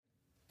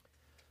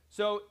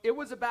So it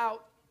was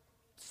about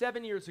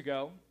 7 years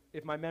ago,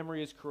 if my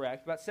memory is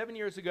correct. About 7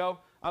 years ago,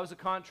 I was a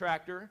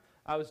contractor.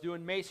 I was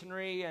doing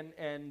masonry,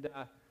 and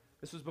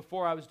this was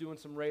before I was doing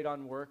some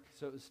radon work,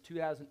 so it was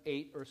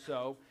 2008 or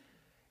so.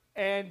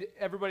 And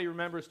everybody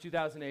remembers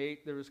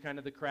 2008, there was kind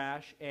of the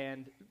crash,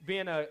 and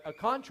being a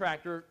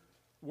contractor,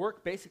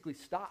 work basically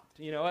stopped.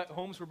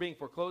 Homes were being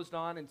foreclosed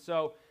on, and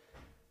so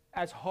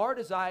as hard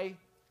as I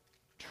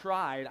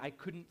tried, I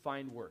couldn't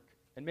find work.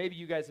 And maybe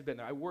you guys have been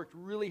there. I worked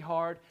really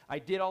hard. I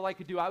did all I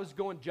could do. I was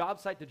going job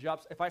site to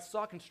job site. If I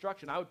saw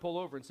construction, I would pull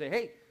over and say,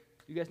 hey,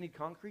 you guys need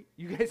concrete?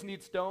 You guys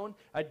need stone?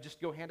 I'd just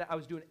go hand out. I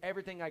was doing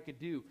everything I could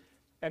do.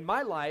 And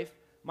my life,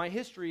 my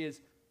history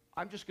is,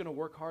 I'm just going to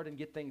work hard and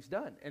get things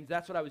done. And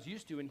that's what I was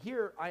used to. And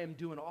here I am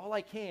doing all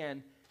I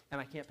can, and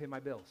I can't pay my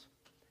bills.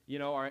 We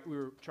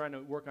were trying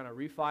to work on a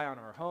refi on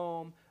our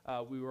home.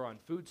 We were on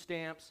food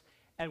stamps.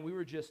 And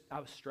I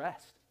was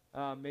stressed.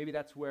 Maybe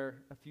that's where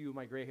a few of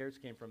my gray hairs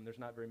came from. There's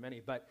not very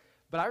many. But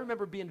I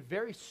remember being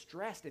very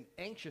stressed and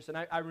anxious. And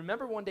I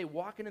remember one day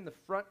walking in the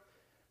front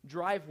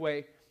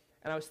driveway,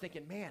 and I was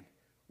thinking, man,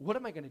 what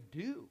am I going to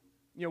do?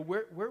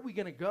 Where are we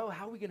going to go?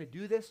 How are we going to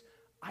do this?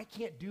 I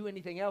can't do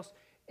anything else.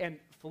 And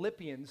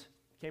Philippians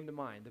came to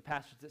mind, the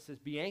passage that says,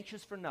 be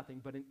anxious for nothing,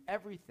 but in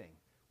everything,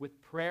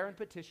 with prayer and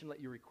petition, let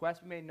your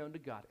requests be made known to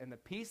God. And the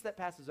peace that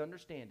passes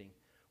understanding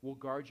will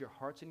guard your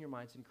hearts and your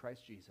minds in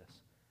Christ Jesus.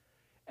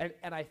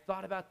 And I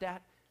thought about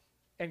that,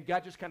 and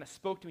God just kind of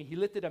spoke to me. He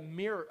lifted a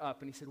mirror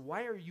up, and he said,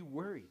 why are you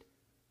worried?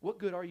 What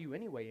good are you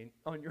anyway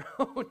on your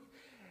own?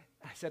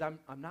 I said, I'm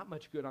not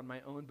much good on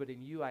my own, but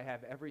in you I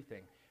have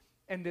everything.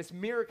 And this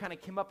mirror kind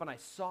of came up, and I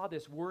saw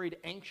this worried,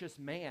 anxious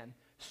man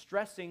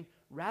stressing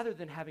rather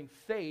than having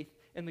faith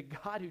in the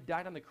God who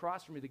died on the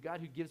cross for me, the God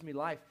who gives me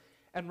life.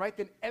 And right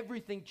then,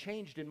 everything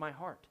changed in my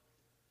heart.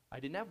 I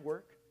didn't have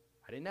work.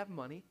 I didn't have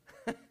money.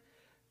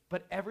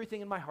 But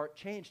everything in my heart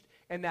changed.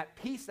 And that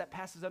peace that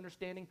passes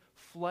understanding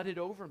flooded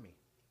over me.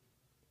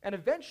 And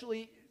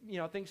eventually,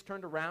 things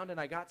turned around and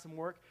I got some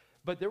work.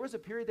 But there was a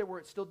period there where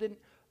it still didn't.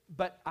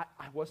 But I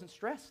wasn't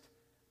stressed.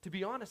 To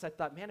be honest, I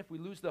thought, man, if we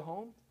lose the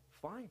home,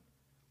 fine.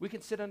 We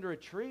can sit under a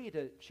tree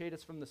to shade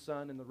us from the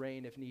sun and the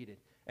rain if needed.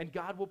 And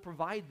God will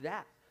provide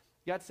that.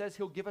 God says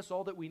he'll give us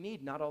all that we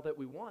need, not all that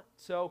we want.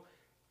 So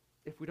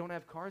if we don't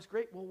have cars,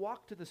 great, we'll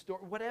walk to the store,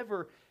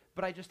 whatever.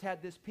 But I just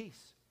had this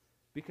peace.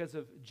 Because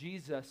of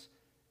Jesus,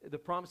 the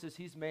promises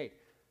he's made.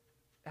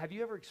 Have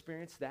you ever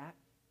experienced that?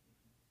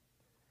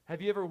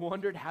 Have you ever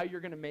wondered how you're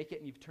going to make it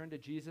and you've turned to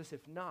Jesus?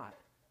 If not,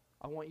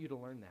 I want you to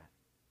learn that.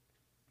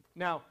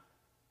 Now,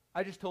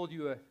 I just told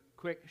you a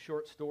quick,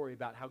 short story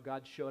about how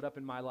God showed up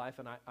in my life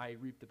and I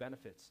reaped the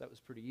benefits. That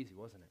was pretty easy,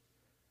 wasn't it?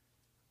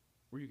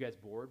 Were you guys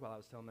bored while I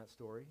was telling that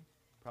story?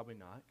 Probably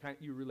not.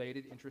 You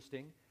related,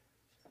 interesting.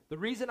 The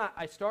reason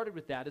I started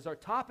with that is our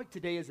topic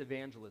today is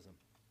evangelism.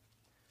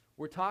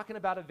 We're talking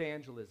about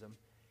evangelism,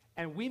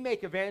 and we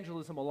make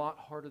evangelism a lot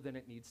harder than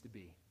it needs to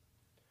be.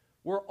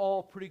 We're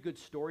all pretty good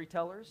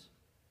storytellers,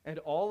 and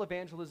all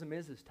evangelism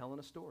is telling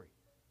a story.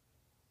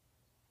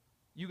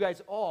 You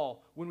guys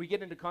all, when we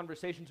get into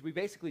conversations, we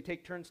basically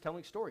take turns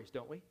telling stories,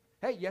 don't we?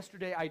 Hey,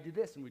 yesterday I did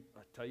this, and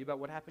I tell you about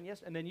what happened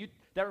yesterday, and then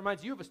that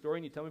reminds you of a story,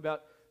 and you tell me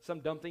about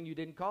some dumb thing you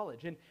did in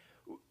college. And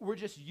we're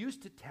just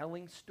used to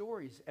telling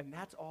stories, and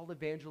that's all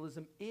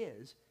evangelism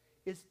is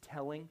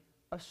telling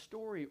a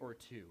story or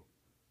two.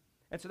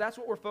 And so that's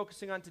what we're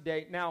focusing on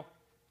today. Now,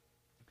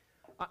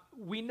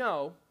 we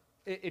know,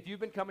 if you've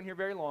been coming here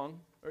very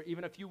long, or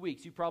even a few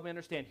weeks, you probably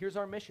understand, here's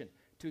our mission,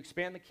 to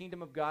expand the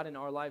kingdom of God in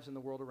our lives and the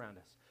world around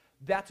us.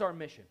 That's our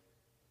mission.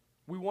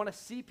 We want to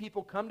see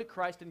people come to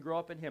Christ and grow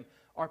up in him.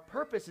 Our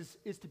purpose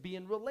is to be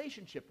in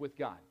relationship with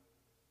God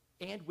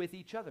and with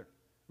each other.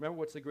 Remember,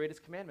 what's the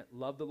greatest commandment?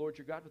 Love the Lord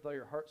your God with all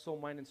your heart, soul,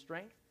 mind, and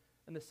strength.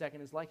 And the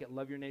second is like it,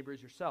 love your neighbor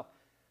as yourself.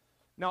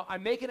 Now,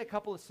 I'm making a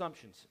couple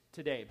assumptions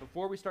today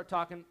before we start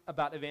talking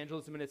about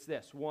evangelism, and it's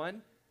this.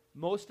 One,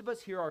 most of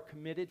us here are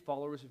committed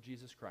followers of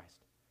Jesus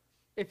Christ.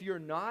 If you're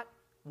not,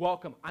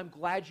 welcome. I'm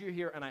glad you're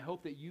here, and I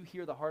hope that you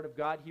hear the heart of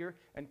God here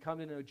and come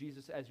to know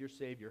Jesus as your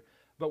Savior.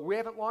 But we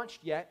haven't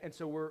launched yet, and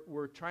so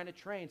we're trying to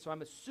train, so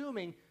I'm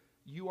assuming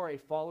you are a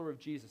follower of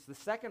Jesus. The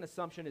second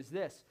assumption is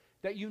this,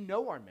 that you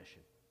know our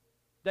mission,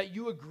 that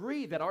you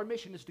agree that our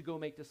mission is to go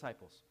make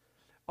disciples.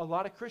 A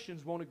lot of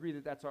Christians won't agree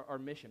that that's our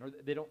mission, or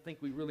they don't think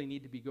we really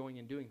need to be going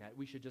and doing that.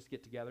 We should just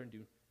get together and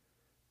do,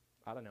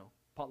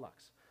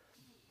 potlucks.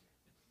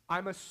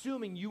 I'm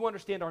assuming you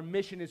understand our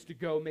mission is to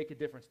go make a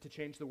difference, to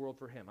change the world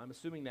for him. I'm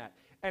assuming that.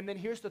 And then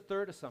here's the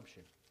third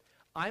assumption.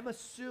 I'm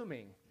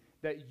assuming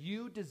that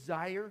you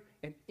desire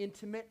an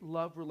intimate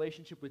love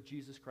relationship with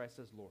Jesus Christ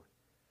as Lord.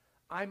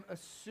 I'm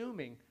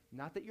assuming,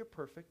 not that you're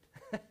perfect,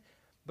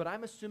 but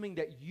I'm assuming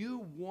that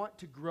you want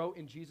to grow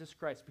in Jesus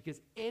Christ, because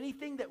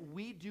anything that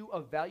we do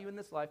of value in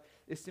this life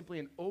is simply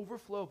an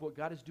overflow of what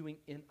God is doing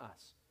in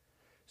us.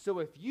 So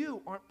if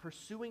you aren't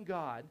pursuing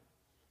God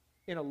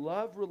in a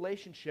love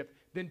relationship,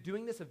 then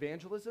doing this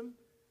evangelism,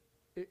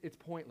 it's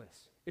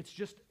pointless. It's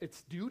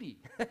duty.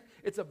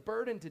 It's a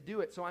burden to do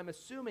it. So I'm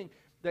assuming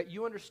that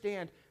you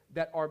understand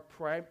that our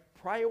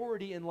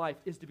priority in life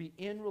is to be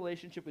in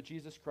relationship with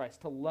Jesus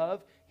Christ, to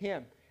love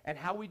him. And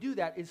how we do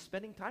that is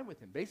spending time with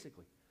him,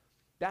 basically.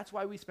 That's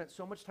why we spent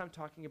so much time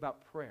talking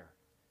about prayer,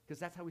 because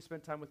that's how we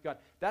spend time with God.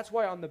 That's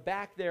why on the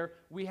back there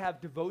we have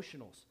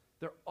devotionals.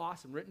 They're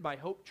awesome, written by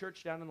Hope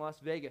Church down in Las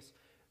Vegas,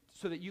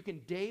 so that you can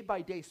day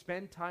by day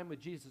spend time with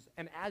Jesus.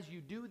 And as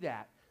you do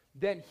that,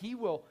 then he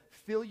will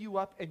fill you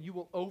up and you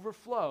will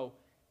overflow.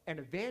 And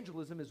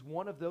evangelism is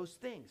one of those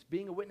things.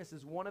 Being a witness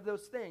is one of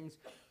those things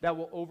that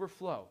will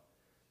overflow.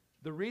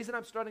 The reason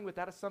I'm starting with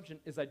that assumption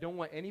is I don't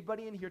want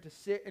anybody in here to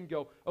sit and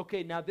go,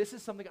 okay, now this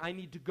is something I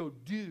need to go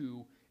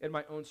do in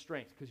my own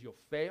strength, because you'll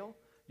fail,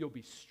 you'll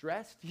be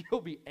stressed,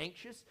 you'll be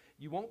anxious,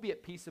 you won't be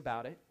at peace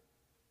about it.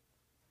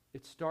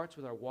 It starts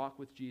with our walk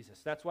with Jesus.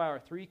 That's why our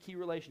 3 key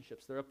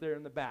relationships, they're up there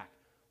in the back.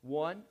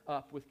 1,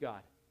 up with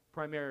God.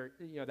 Primary,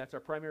 that's our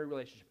primary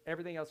relationship.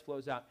 Everything else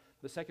flows out.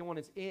 The second one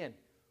is in,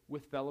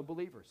 with fellow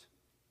believers,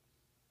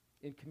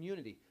 in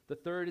community. The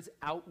third is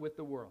out with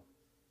the world.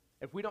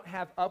 If we don't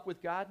have up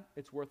with God,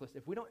 it's worthless.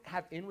 If we don't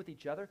have in with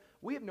each other,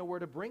 we have nowhere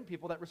to bring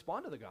people that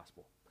respond to the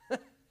gospel.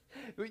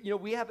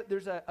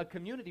 There's a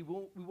community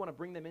we want to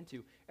bring them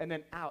into. And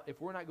then out, if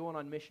we're not going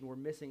on mission, we're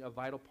missing a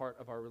vital part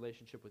of our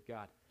relationship with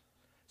God.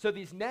 So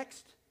these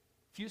next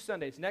few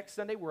Sundays, next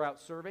Sunday we're out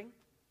serving.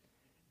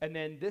 And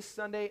then this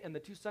Sunday and the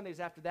 2 Sundays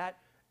after that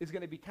is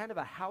going to be kind of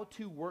a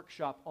how-to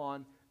workshop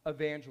on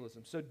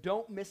evangelism. So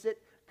don't miss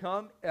it.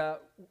 Come.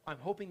 I'm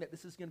hoping that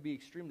this is going to be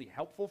extremely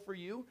helpful for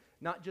you,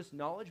 not just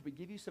knowledge, but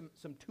give you some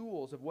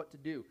tools of what to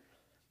do.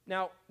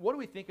 Now, what do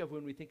we think of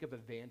when we think of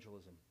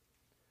evangelism?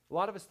 A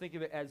lot of us think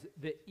of it as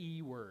the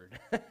E word,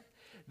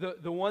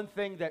 the one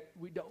thing that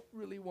we don't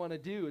really want to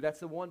do. That's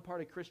the one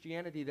part of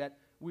Christianity that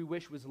we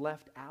wish was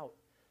left out.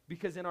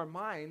 Because in our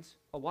minds,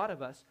 a lot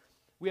of us,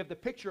 we have the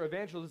picture of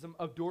evangelism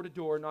of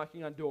door-to-door,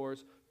 knocking on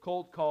doors,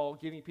 cold call,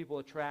 giving people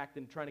a tract,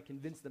 and trying to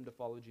convince them to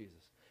follow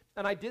Jesus.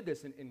 And I did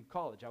this in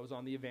college. I was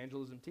on the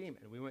evangelism team,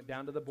 and we went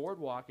down to the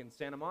boardwalk in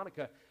Santa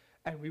Monica,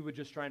 and we would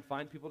just try and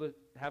find people to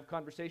have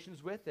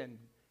conversations with and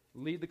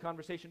lead the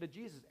conversation to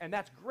Jesus. And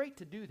that's great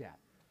to do that.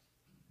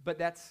 But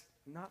that's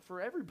not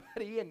for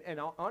everybody, and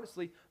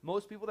honestly,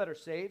 most people that are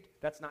saved,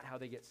 that's not how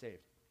they get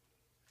saved.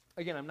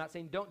 Again, I'm not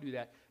saying don't do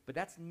that, but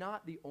that's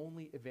not the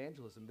only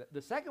evangelism.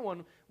 The second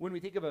one, when we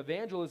think of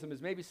evangelism,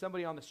 is maybe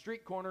somebody on the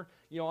street corner,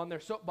 on their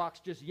soapbox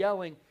just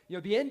yelling,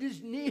 the end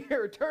is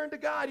near, turn to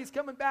God, he's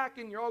coming back,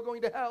 and you're all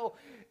going to hell.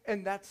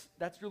 And that's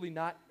really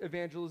not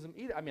evangelism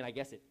either. I mean, I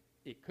guess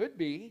it could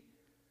be,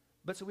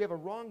 but so we have a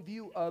wrong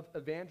view of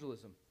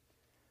evangelism.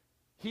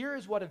 Here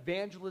is what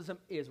evangelism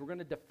is. We're going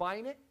to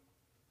define it.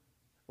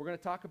 We're going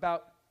to talk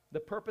about the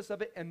purpose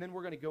of it, and then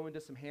we're going to go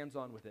into some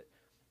hands-on with it.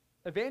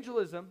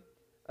 Evangelism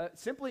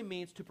simply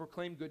means to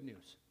proclaim good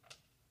news.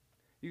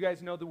 You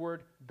guys know the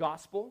word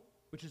gospel,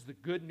 which is the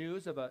good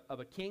news of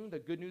a king, the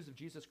good news of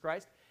Jesus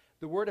Christ.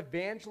 The word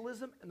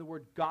evangelism and the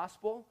word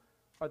gospel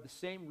are the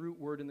same root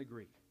word in the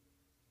Greek.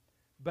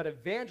 But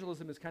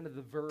evangelism is kind of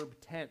the verb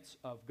tense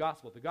of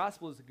gospel. The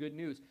gospel is the good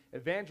news.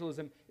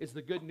 Evangelism is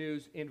the good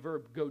news in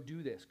verb, go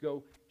do this,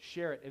 go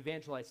share it,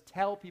 evangelize,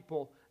 tell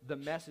people the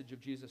message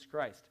of Jesus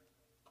Christ.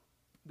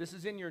 This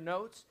is in your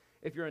notes.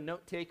 If you're a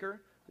note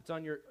taker, it's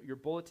on your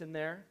bulletin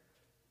there.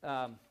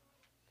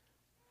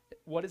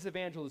 What is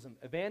evangelism?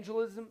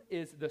 Evangelism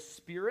is the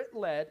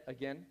Spirit-led,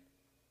 again,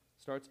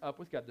 starts up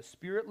with God, the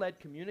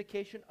Spirit-led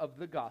communication of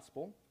the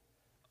gospel,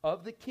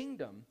 of the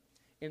kingdom,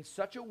 in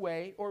such a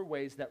way or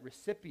ways that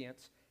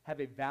recipients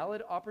have a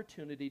valid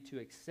opportunity to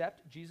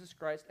accept Jesus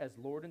Christ as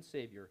Lord and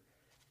Savior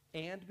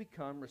and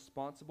become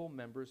responsible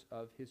members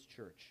of his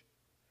church.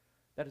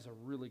 That is a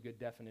really good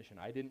definition.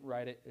 I didn't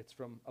write it. It's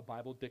from a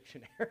Bible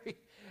dictionary,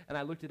 and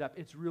I looked it up.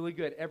 It's really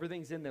good.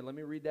 Everything's in there. Let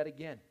me read that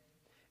again.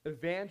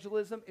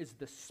 Evangelism is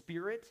the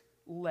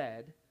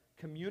Spirit-led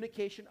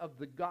communication of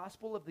the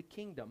gospel of the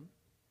kingdom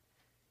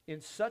in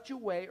such a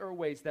way or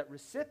ways that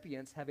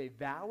recipients have a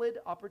valid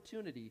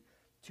opportunity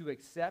to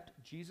accept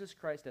Jesus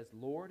Christ as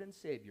Lord and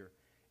Savior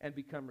and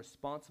become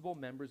responsible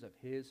members of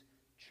his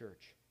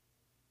church.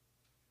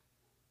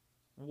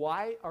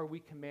 Why are we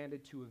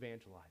commanded to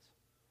evangelize?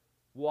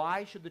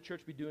 Why should the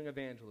church be doing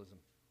evangelism?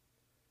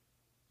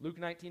 Luke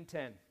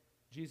 19:10,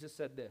 Jesus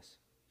said this,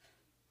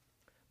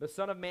 "The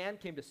Son of Man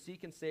came to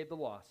seek and save the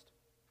lost."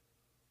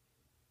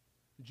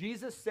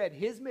 Jesus said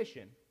his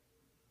mission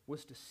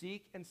was to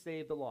seek and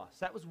save the lost.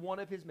 That was one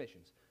of his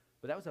missions,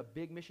 but that was a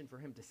big mission for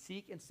him, to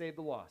seek and save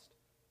the lost.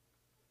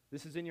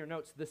 This is in your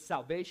notes. The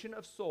salvation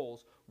of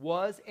souls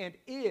was and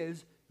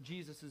is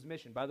Jesus'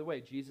 mission. By the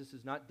way, Jesus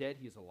is not dead.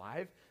 He is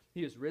alive.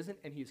 He is risen,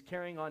 and he is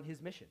carrying on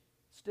his mission.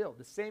 Still,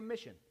 the same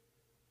mission,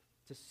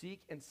 to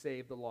seek and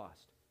save the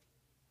lost.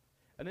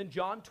 And then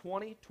John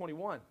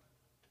 20:21,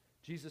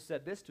 Jesus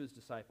said this to his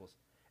disciples,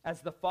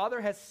 "As the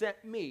Father has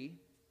sent me,"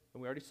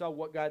 and we already saw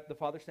what God the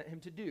Father sent him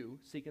to do,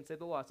 seek and save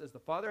the lost. "As the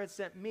Father has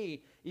sent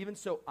me, even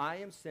so I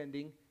am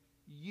sending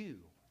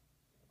you."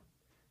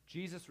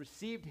 Jesus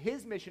received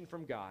his mission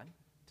from God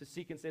to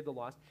seek and save the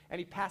lost, and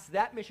he passed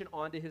that mission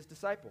on to his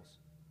disciples.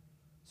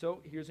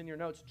 So here's in your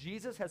notes,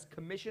 Jesus has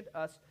commissioned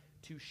us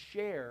to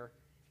share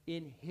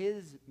in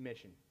his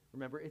mission.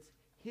 Remember, it's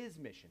his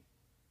mission,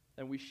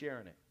 and we share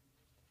in it.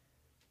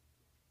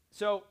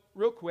 So,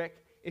 real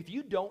quick, if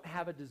you don't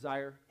have a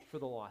desire for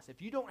the lost,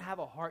 if you don't have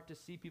a heart to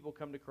see people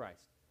come to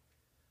Christ,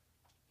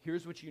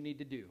 here's what you need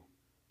to do.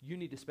 You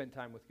need to spend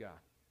time with God.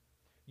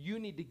 You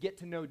need to get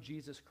to know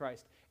Jesus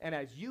Christ. And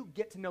as you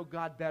get to know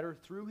God better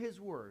through his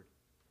word,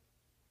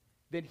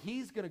 then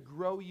he's going to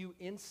grow you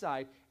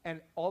inside,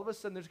 and all of a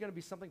sudden there's going to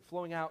be something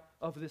flowing out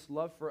of this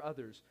love for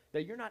others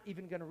that you're not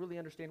even going to really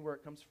understand where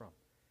it comes from.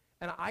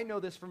 And I know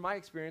this from my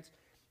experience.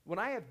 When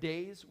I have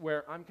days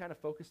where I'm kind of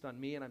focused on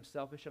me and I'm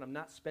selfish and I'm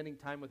not spending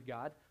time with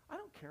God, I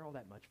don't care all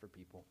that much for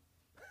people,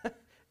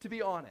 to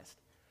be honest.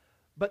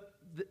 But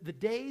the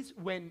days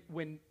when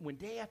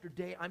day after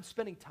day I'm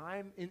spending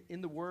time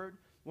in the Word,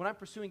 when I'm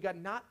pursuing God,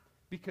 not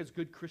because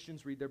good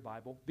Christians read their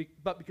Bible,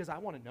 but because I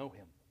want to know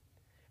him.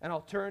 And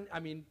I'll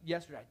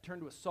yesterday I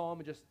turned to a psalm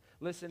and just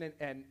listen,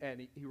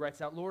 and he writes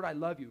out, Lord, I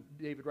love you.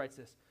 David writes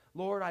this,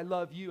 Lord, I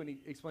love you, and he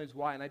explains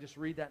why, and I just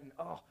read that, and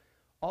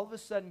all of a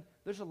sudden,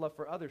 there's a love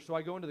for others. So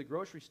I go into the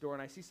grocery store,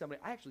 and I see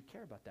somebody, I actually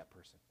care about that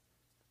person.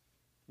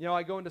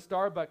 I go into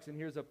Starbucks, and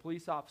here's a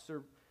police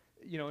officer,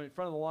 in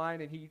front of the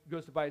line, and he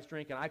goes to buy his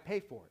drink, and I pay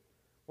for it.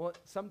 Well,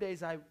 some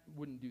days I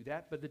wouldn't do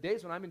that, but the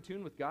days when I'm in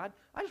tune with God,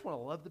 I just want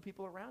to love the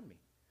people around me.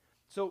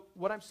 So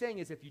what I'm saying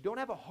is, if you don't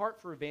have a heart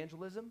for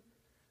evangelism,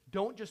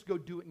 don't just go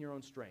do it in your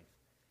own strength.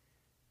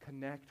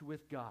 Connect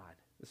with God.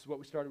 This is what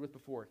we started with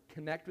before.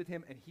 Connect with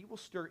him, and he will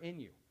stir in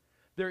you.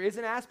 There is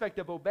an aspect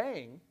of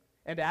obeying,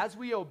 and as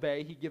we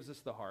obey, he gives us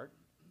the heart,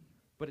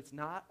 but it's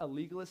not a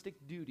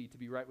legalistic duty to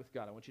be right with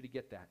God. I want you to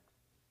get that.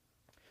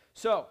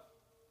 So,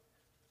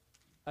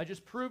 I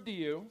just proved to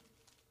you,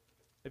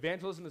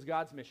 evangelism is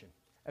God's mission.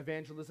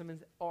 Evangelism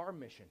is our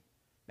mission.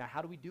 Now,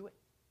 how do we do it?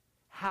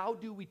 How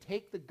do we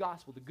take the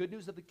gospel, the good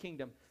news of the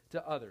kingdom,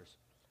 to others?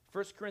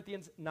 1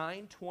 Corinthians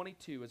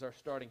 9:22 is our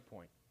starting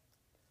point.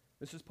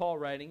 This is Paul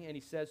writing, and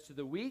he says, to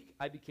the weak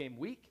I became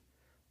weak,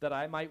 that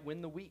I might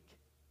win the weak.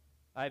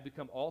 I have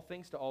become all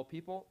things to all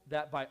people,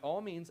 that by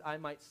all means I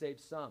might save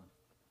some.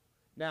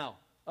 Now,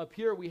 up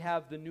here we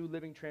have the New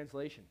Living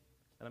Translation,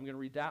 and I'm going to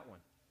read that one.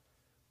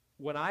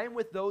 When I am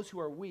with those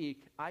who are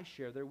weak, I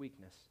share their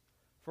weakness,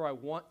 for I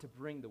want to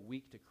bring the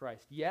weak to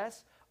Christ.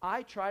 Yes,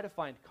 I try to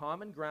find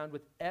common ground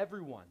with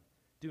everyone,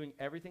 doing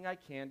everything I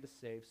can to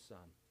save some.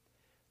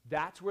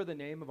 That's where the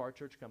name of our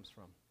church comes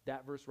from,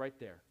 that verse right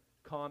there,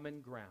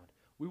 common ground.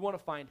 We want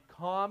to find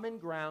common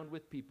ground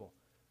with people.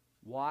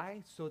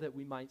 Why? So that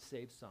we might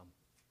save some.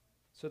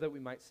 So that we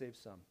might save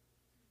some.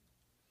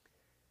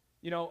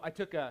 I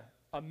took a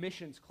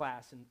missions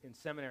class in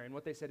seminary, and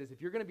what they said is if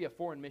you're going to be a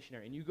foreign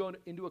missionary and you go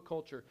into a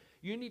culture,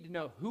 you need to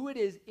know who it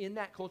is in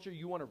that culture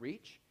you want to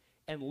reach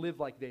and live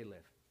like they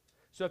live.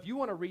 So if you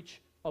want to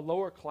reach a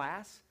lower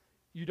class,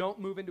 you don't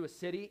move into a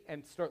city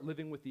and start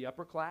living with the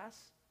upper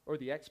class or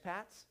the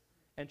expats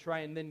and try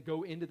and then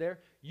go into there.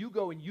 You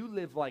go and you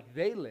live like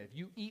they live.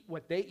 You eat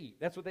what they eat.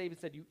 That's what they even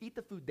said. You eat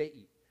the food they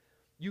eat.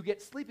 You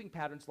get sleeping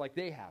patterns like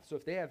they have. So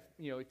if they have,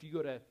 if you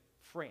go to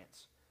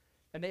France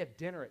and they have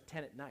dinner at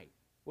 10 at night,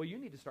 well, you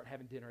need to start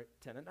having dinner at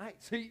 10 at night.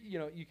 So,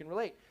 you can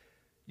relate.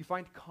 You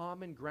find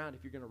common ground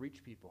if you're going to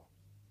reach people.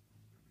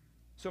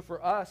 So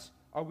for us,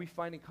 are we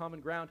finding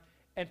common ground?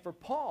 And for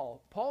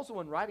Paul's the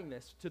one writing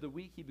this. To the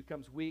weak, he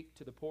becomes weak.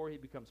 To the poor, he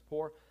becomes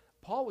poor.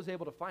 Paul was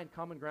able to find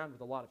common ground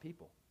with a lot of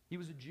people. He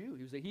was a Jew.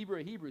 He was a Hebrew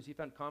of Hebrews. He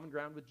found common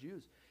ground with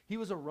Jews. He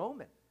was a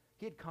Roman.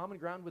 He had common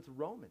ground with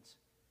Romans.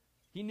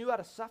 He knew how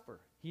to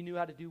suffer. He knew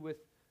how to do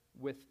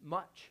with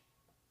much.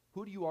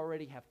 Who do you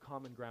already have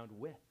common ground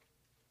with?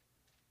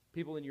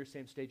 People in your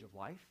same stage of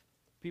life?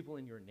 People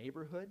in your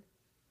neighborhood?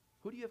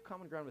 Who do you have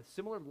common ground with?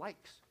 Similar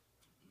likes.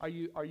 Are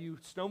you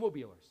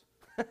snowmobilers?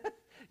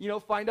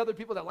 Find other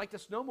people that like to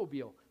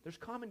snowmobile. There's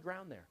common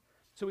ground there.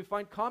 So we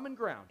find common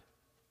ground.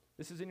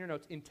 This is in your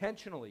notes.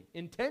 Intentionally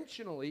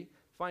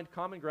find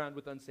common ground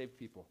with unsaved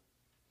people.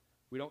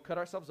 We don't cut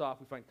ourselves off.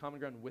 We find common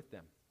ground with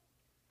them.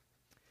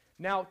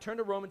 Now, turn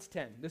to Romans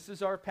 10. This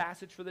is our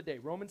passage for the day.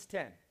 Romans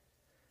 10.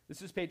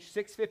 This is page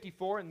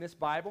 654 in this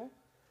Bible.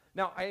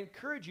 Now, I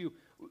encourage you,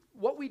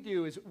 what we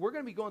do is we're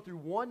going to be going through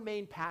one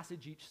main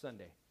passage each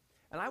Sunday.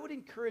 And I would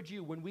encourage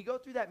you, when we go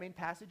through that main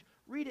passage,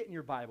 read it in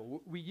your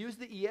Bible. We use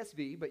the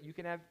ESV, but you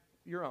can have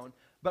your own.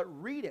 But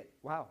read it.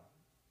 Wow,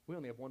 we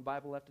only have one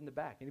Bible left in the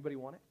back. Anybody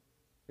want it?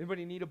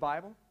 Anybody need a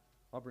Bible?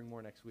 I'll bring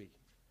more next week.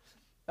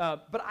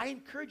 But I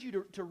encourage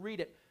you to read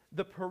it.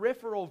 The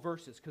peripheral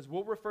verses, because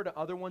we'll refer to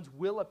other ones,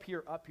 will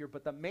appear up here,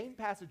 but the main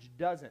passage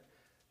doesn't.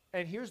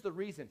 And here's the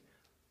reason.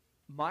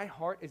 My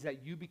heart is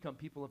that you become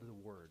people of the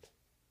Word.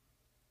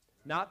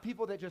 Not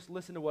people that just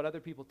listen to what other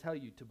people tell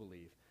you to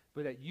believe,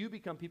 but that you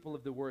become people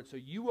of the Word. So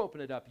you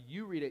open it up,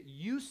 you read it,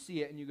 you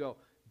see it, and you go,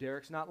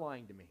 Derek's not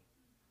lying to me.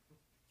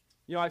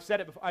 I've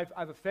said it before.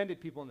 I've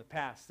offended people in the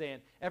past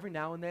saying, every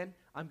now and then,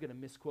 I'm going to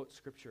misquote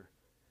Scripture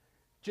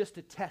just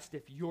to test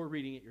if you're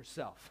reading it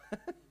yourself.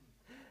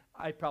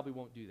 I probably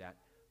won't do that.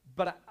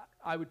 But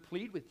I would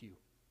plead with you,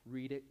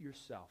 read it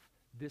yourself.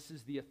 This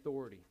is the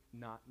authority,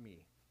 not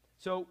me.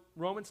 So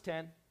Romans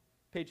 10,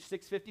 page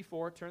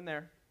 654, turn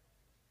there.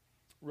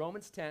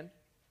 Romans 10.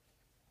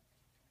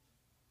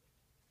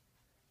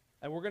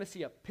 And we're going to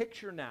see a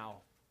picture now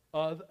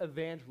of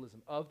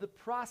evangelism, of the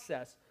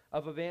process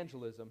of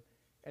evangelism,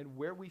 and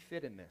where we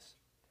fit in this.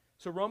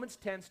 So Romans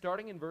 10,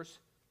 starting in verse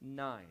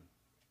 9.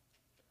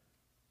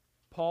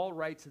 Paul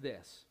writes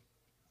this: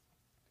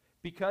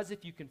 because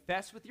if you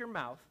confess with your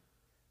mouth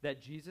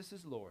that Jesus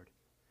is Lord,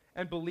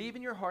 and believe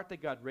in your heart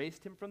that God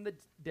raised him from the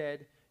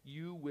dead,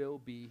 you will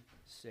be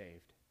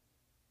saved.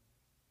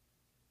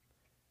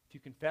 If you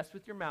confess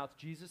with your mouth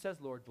Jesus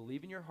as Lord,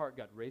 believe in your heart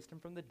God raised him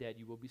from the dead,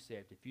 you will be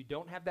saved. If you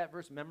don't have that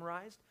verse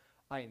memorized,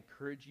 I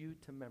encourage you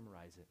to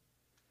memorize it.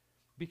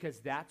 Because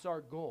that's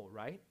our goal,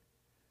 right?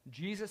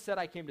 Jesus said,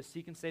 I came to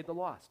seek and save the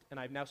lost, and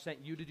I've now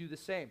sent you to do the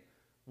same.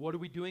 What are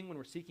we doing when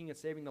we're seeking and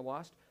saving the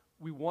lost?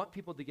 We want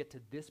people to get to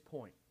this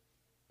point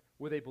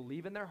where they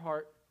believe in their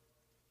heart,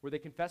 where they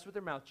confess with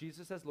their mouth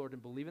Jesus as Lord,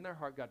 and believe in their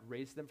heart God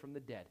raised them from the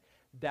dead.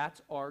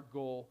 That's our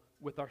goal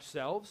with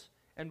ourselves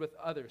and with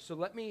others. So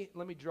let me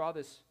draw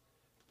this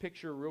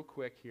picture real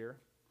quick here.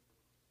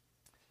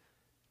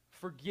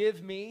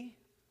 Forgive me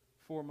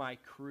for my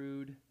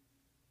crude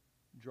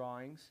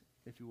drawings,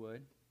 if you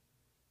would.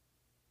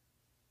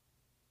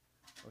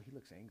 Oh, he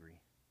looks angry.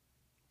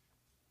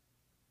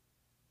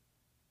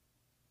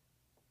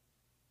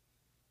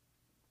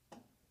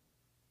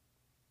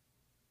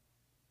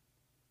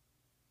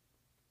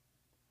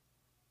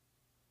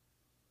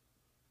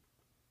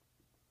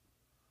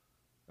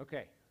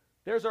 Okay,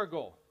 there's our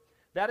goal.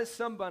 That is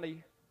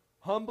somebody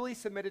humbly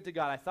submitted to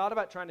God. I thought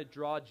about trying to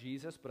draw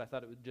Jesus, but I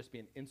thought it would just be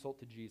an insult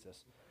to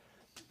Jesus.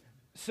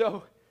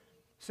 So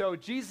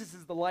Jesus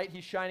is the light,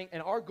 he's shining,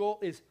 and our goal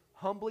is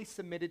humbly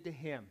submitted to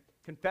him.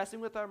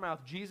 Confessing with our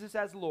mouth Jesus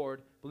as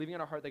Lord, believing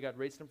in our heart that God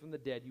raised him from the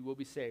dead, you will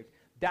be saved.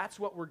 That's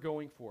what we're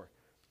going for.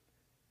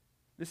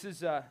 This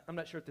is, I'm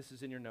not sure if this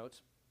is in your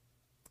notes.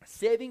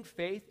 Saving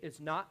faith is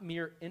not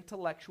mere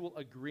intellectual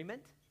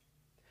agreement,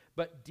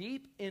 but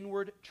deep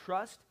inward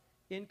trust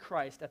in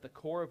Christ at the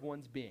core of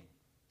one's being.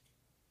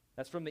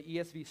 That's from the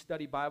ESV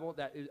Study Bible.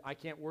 I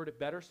can't word it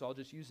better, so I'll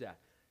just use that.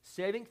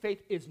 Saving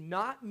faith is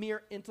not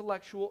mere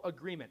intellectual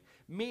agreement,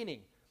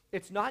 meaning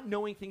it's not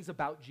knowing things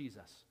about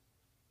Jesus.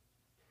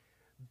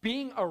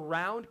 Being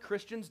around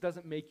Christians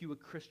doesn't make you a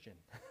Christian.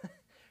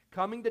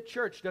 Coming to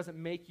church doesn't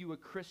make you a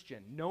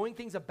Christian. Knowing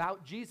things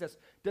about Jesus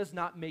does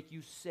not make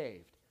you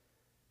saved.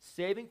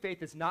 Saving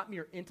faith is not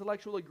mere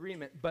intellectual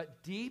agreement,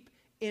 but deep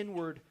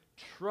inward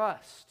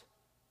trust.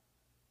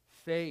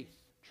 Faith,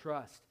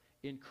 trust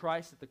in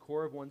Christ at the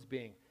core of one's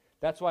being.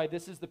 That's why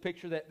this is the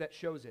picture that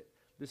shows it.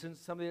 This isn't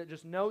somebody that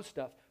just knows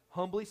stuff,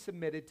 humbly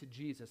submitted to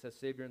Jesus as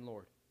Savior and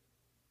Lord.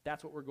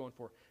 That's what we're going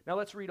for. Now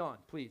let's read on,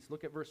 please.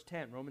 Look at verse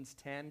 10, Romans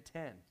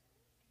 10:10.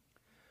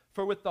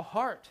 For with the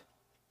heart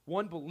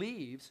one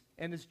believes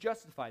and is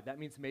justified. That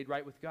means made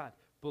right with God.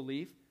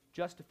 Belief,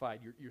 justified.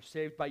 You're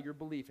saved by your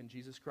belief in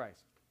Jesus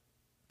Christ.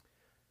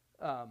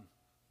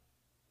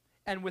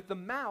 And with the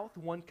mouth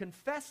one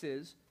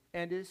confesses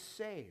and is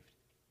saved.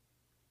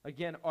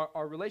 Again,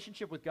 our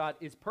relationship with God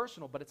is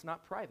personal, but it's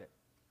not private.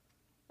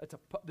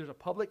 There's a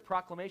public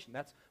proclamation.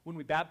 That's when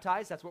we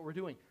baptize, that's what we're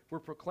doing. We're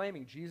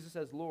proclaiming Jesus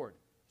as Lord.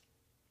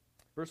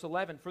 Verse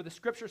 11, for the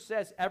scripture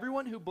says,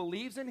 everyone who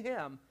believes in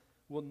him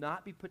will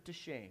not be put to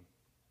shame.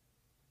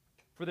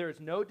 For there is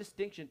no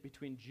distinction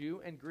between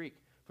Jew and Greek,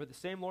 for the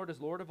same Lord is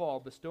Lord of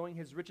all, bestowing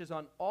his riches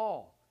on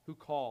all who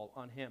call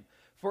on him.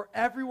 For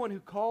everyone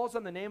who calls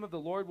on the name of the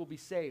Lord will be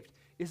saved.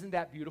 Isn't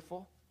that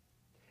beautiful?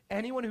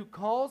 Anyone who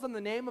calls on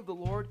the name of the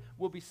Lord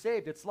will be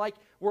saved. It's like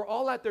we're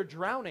all out there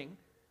drowning,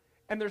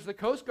 and there's the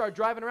Coast Guard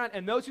driving around,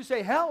 and those who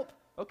say, help,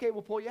 okay,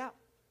 we'll pull you out.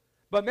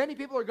 But many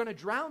people are going to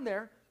drown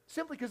there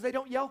simply because they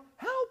don't yell,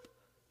 help.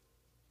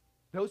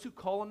 Those who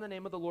call on the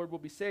name of the Lord will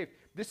be saved.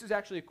 This is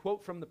actually a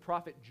quote from the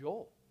prophet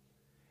Joel.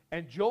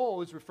 And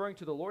Joel is referring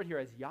to the Lord here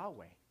as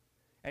Yahweh.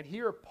 And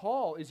here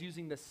Paul is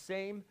using the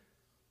same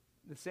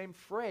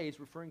phrase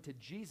referring to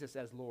Jesus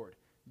as Lord,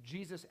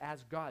 Jesus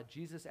as God,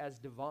 Jesus as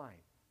divine.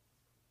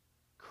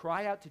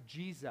 Cry out to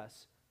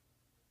Jesus,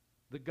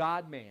 the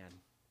God-man,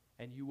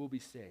 and you will be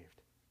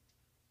saved.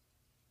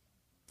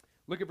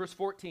 Look at verse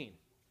 14.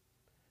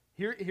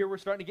 Here we're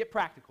starting to get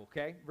practical,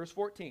 okay? Verse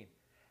 14.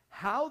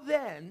 How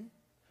then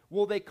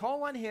will they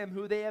call on him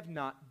who they have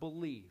not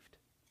believed?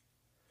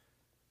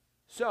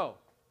 So,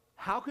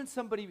 how can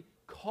somebody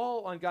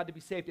call on God to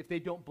be saved if they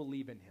don't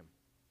believe in him?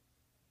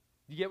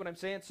 You get what I'm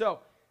saying?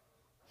 So,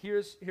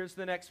 here's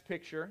the next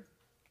picture.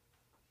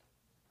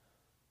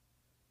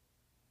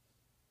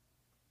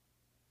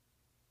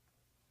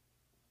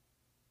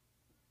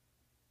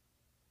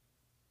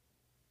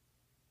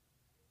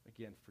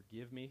 Again,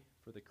 forgive me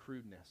for the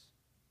crudeness.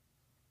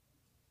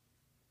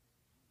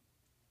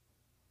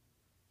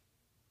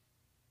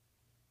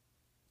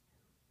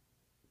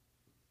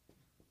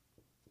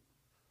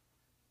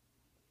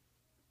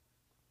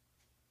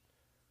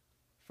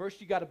 First,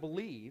 you got to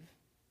believe.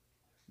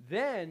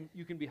 Then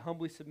you can be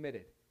humbly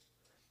submitted.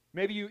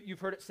 Maybe you've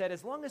heard it said,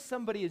 as long as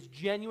somebody is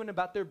genuine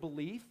about their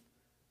belief,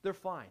 they're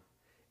fine.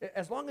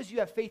 As long as you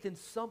have faith in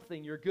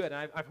something, you're good.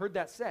 And I've heard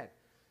that said.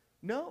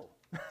 No.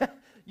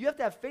 You have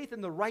to have faith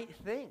in the right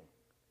thing.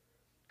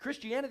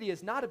 Christianity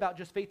is not about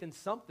just faith in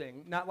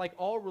something, not like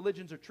all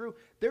religions are true.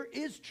 There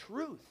is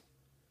truth.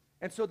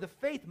 And so the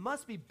faith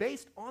must be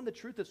based on the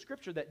truth of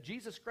Scripture that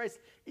Jesus Christ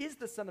is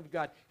the Son of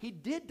God. He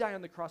did die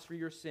on the cross for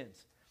your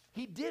sins.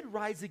 He did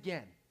rise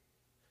again.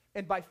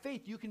 And by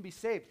faith, you can be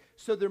saved.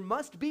 So there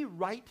must be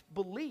right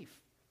belief.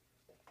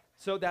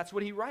 So that's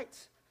what he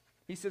writes.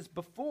 He says,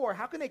 before,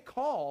 how can they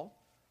call,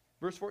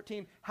 verse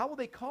 14, how will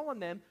they call on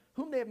them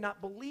whom they have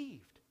not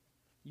believed?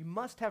 You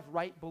must have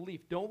right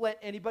belief. Don't let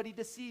anybody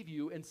deceive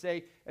you and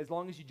say, as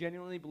long as you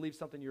genuinely believe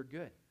something, you're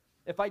good.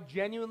 If I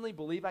genuinely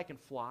believe I can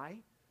fly,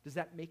 does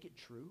that make it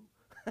true?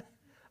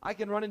 I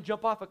can run and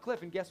jump off a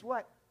cliff, and guess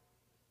what?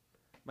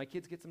 My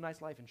kids get some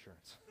nice life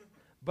insurance,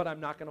 but I'm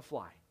not going to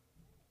fly.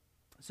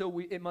 So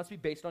it must be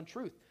based on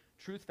truth,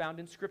 truth found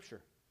in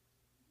Scripture.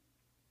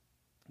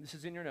 This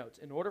is in your notes.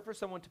 In order for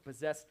someone to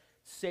possess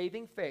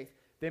saving faith,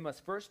 they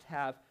must first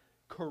have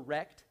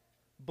correct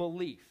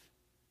belief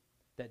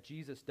that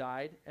Jesus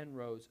died and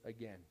rose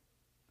again.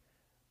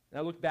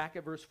 Now look back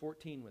at verse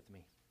 14 with me.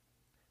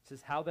 It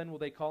says, how then will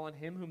they call on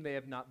him whom they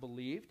have not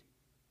believed?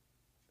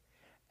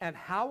 And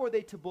how are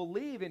they to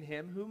believe in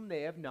him whom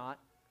they have not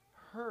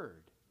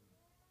heard?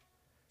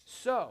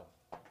 So,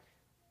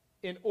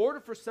 in order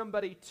for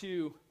somebody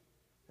to,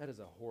 that is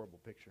a horrible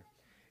picture.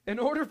 In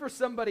order for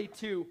somebody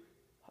to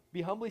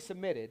be humbly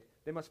submitted,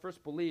 they must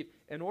first believe.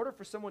 In order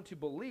for someone to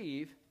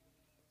believe,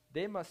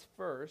 they must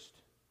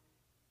first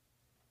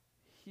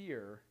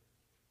hear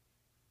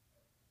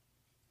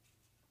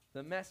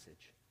the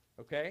message.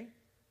 Okay?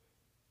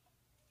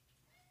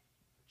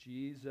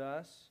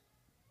 Jesus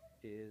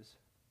is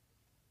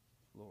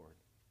Lord.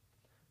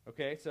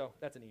 Okay, so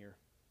that's an ear.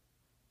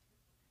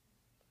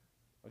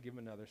 I'll give him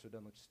another so it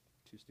doesn't look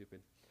too stupid.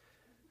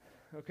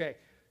 Okay,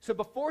 so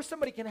before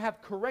somebody can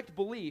have correct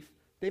belief,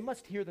 they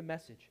must hear the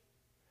message.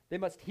 They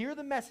must hear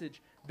the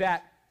message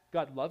that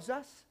God loves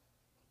us.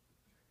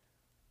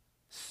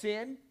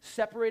 Sin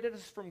separated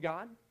us from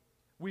God.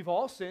 We've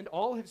all sinned.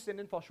 All have sinned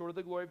and fall short of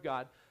the glory of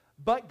God.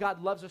 But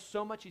God loves us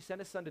so much, he sent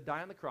his son to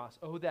die on the cross.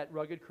 Oh, that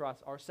rugged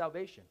cross, our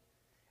salvation.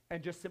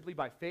 And just simply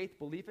by faith,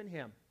 belief in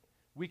him,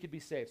 we could be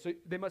saved. So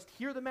they must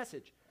hear the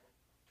message.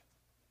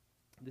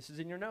 This is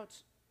in your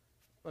notes.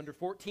 Under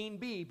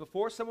 14b,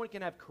 before someone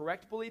can have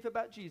correct belief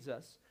about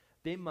Jesus,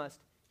 they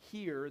must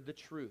hear the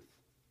truth.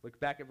 Look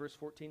back at verse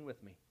 14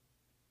 with me.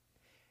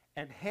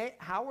 And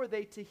how are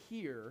they to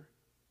hear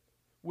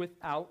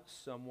without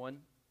someone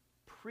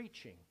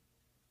preaching?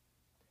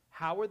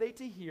 How are they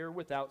to hear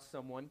without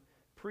someone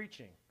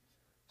preaching?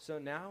 So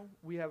now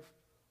we have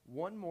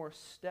one more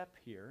step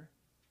here,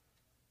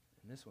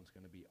 and this one's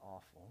going to be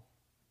awful.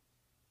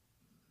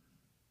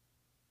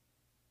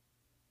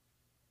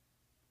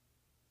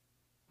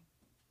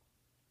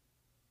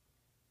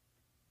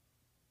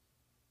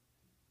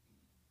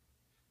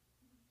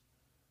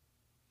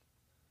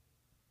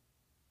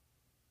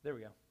 There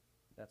we go.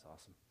 That's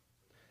awesome.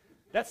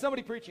 That's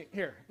somebody preaching.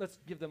 Here, let's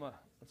give them a.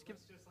 Let's give.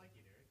 Just like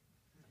you,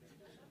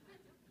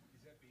 Derek.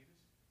 Is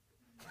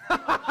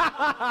that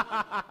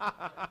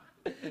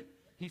Beavis?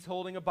 He's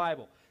holding a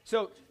Bible.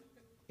 So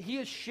he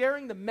is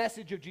sharing the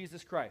message of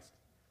Jesus Christ.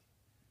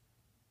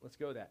 Let's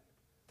go with that.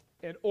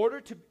 In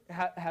order to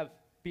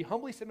be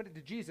humbly submitted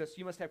to Jesus,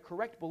 you must have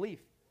correct belief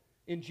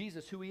in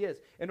Jesus, who he is.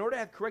 In order to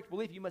have correct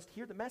belief, you must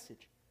hear the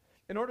message.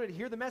 In order to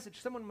hear the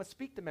message, someone must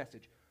speak the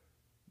message.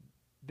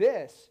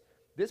 This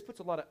puts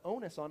a lot of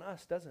onus on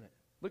us, doesn't it?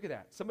 Look at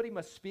that. Somebody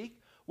must speak.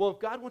 Well, if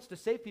God wants to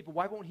save people,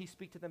 why won't he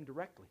speak to them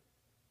directly?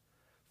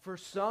 For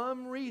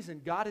some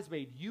reason, God has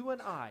made you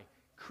and I,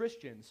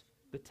 Christians,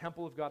 the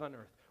temple of God on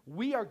earth.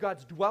 We are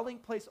God's dwelling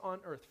place on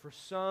earth for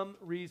some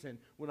reason.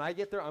 When I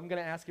get there, I'm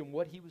going to ask him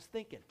what he was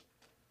thinking.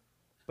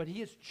 But he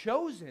has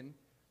chosen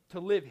to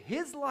live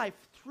his life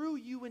through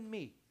you and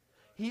me.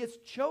 He has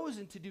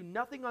chosen to do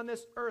nothing on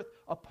this earth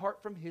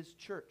apart from his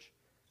church.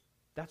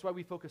 That's why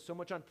we focus so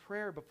much on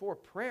prayer before.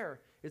 Prayer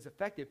is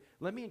effective.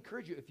 Let me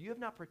encourage you, if you have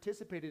not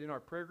participated in our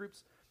prayer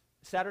groups,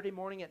 Saturday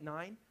morning at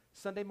 9,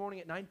 Sunday morning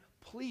at 9,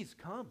 please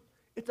come.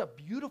 It's a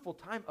beautiful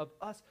time of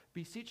us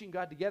beseeching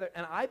God together.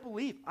 And I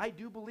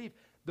do believe,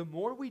 the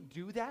more we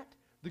do that,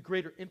 the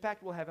greater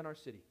impact we'll have in our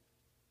city.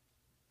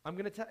 I'm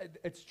going to tell,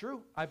 it's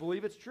true. I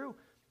believe it's true.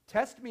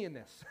 Test me in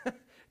this.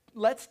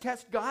 Let's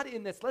test God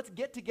in this. Let's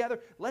get together.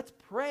 Let's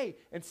pray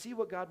and see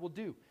what God will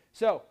do.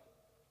 So,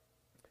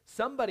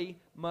 somebody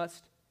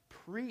must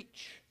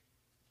preach.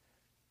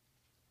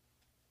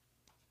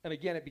 And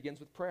again, it begins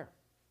with prayer.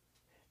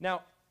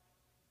 Now,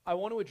 I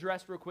want to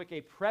address real quick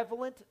a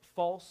prevalent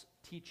false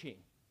teaching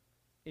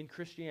in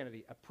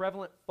Christianity, a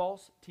prevalent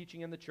false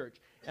teaching in the church.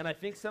 And I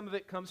think some of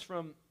it comes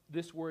from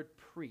this word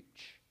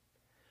preach.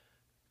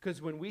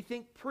 Because when we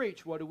think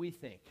preach, what do we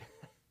think?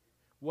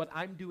 What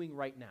I'm doing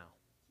right now.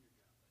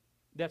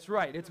 That's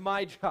right, it's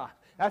my job.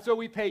 That's what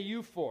we pay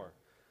you for.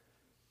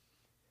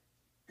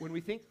 When we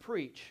think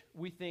preach,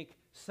 we think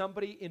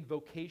somebody in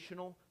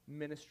vocational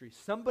ministry,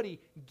 somebody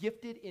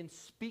gifted in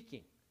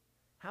speaking.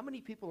 How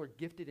many people are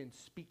gifted in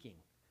speaking?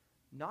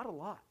 Not a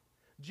lot.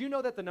 Do you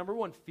know that the number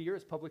one fear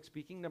is public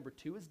speaking? Number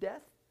two is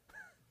death?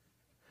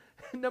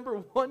 Number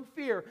one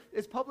fear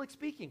is public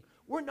speaking.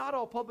 We're not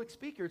all public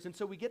speakers, and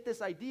so we get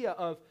this idea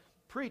of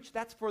preach,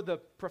 that's for the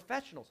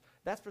professionals.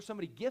 That's for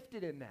somebody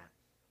gifted in that.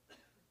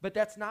 But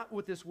that's not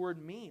what this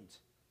word means.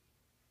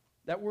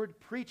 That word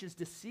preach is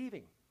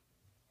deceiving.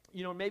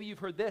 You know, maybe you've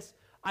heard this,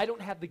 I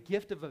don't have the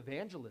gift of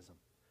evangelism,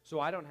 so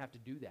I don't have to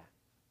do that.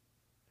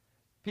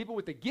 People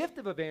with the gift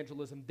of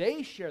evangelism,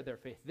 they share their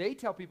faith. They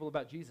tell people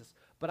about Jesus,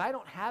 but I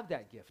don't have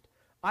that gift.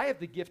 I have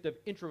the gift of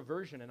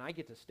introversion, and I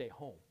get to stay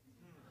home.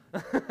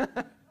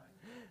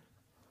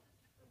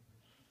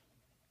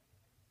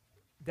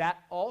 That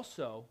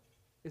also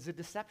is a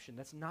deception.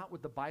 That's not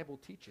what the Bible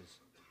teaches.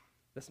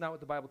 That's not what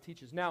the Bible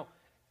teaches. Now,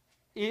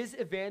 is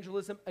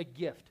evangelism a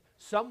gift?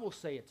 Some will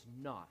say it's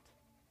not.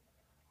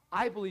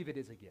 I believe it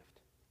is a gift.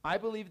 I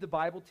believe the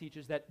Bible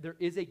teaches that there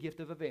is a gift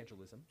of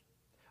evangelism.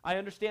 I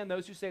understand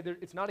those who say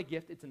it's not a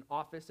gift, it's an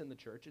office in the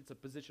church, it's a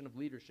position of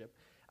leadership.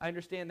 I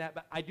understand that,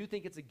 but I do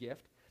think it's a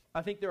gift.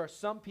 I think there are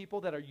some people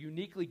that are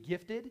uniquely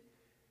gifted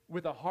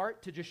with a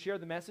heart to just share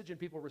the message and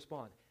people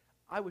respond.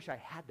 I wish I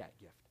had that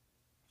gift.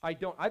 I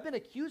don't. I've been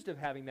accused of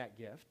having that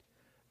gift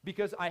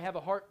because I have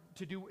a heart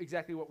to do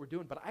exactly what we're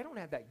doing, but I don't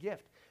have that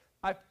gift.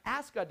 I've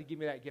asked God to give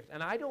me that gift,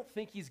 and I don't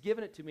think he's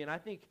given it to me, and I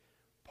think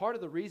part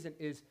of the reason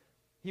is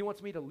he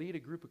wants me to lead a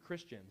group of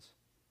Christians.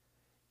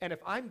 And if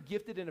I'm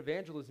gifted in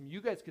evangelism, you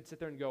guys could sit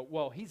there and go,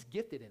 well, he's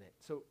gifted in it,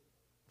 so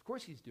of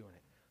course he's doing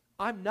it.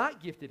 I'm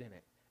not gifted in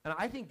it. And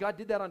I think God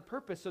did that on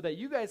purpose so that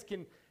you guys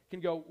can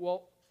go,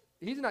 well,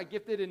 he's not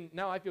gifted, and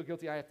now I feel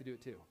guilty, I have to do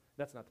it too.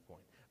 That's not the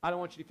point. I don't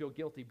want you to feel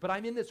guilty, but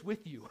I'm in this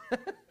with you.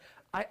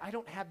 I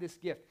don't have this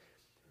gift.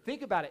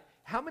 Think about it.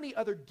 How many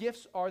other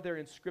gifts are there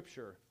in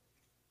Scripture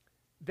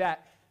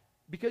that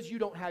because you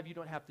don't have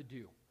to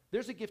do?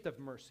 There's a gift of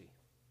mercy.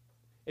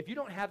 If you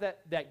don't have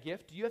that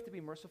gift, do you have to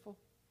be merciful?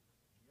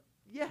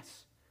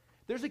 Yes.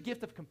 There's a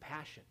gift of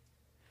compassion.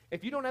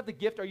 If you don't have the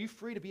gift, are you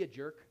free to be a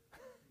jerk?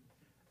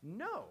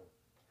 No.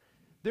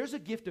 There's a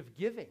gift of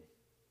giving.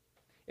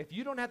 If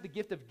you don't have the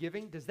gift of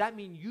giving, does that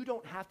mean you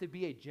don't have to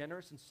be a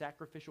generous and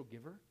sacrificial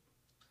giver?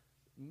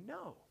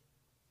 No.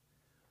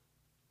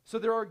 So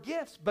there are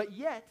gifts, but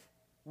yet,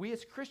 we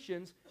as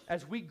Christians,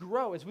 as we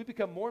grow, as we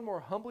become more and more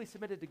humbly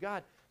submitted to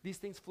God, these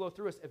things flow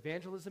through us.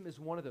 Evangelism is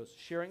one of those.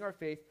 Sharing our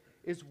faith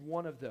is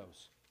one of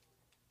those.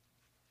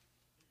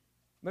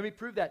 Let me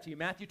prove that to you.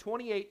 Matthew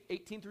 28,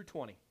 18 through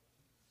 20.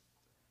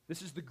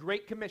 This is the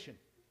Great Commission.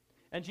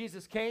 And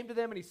Jesus came to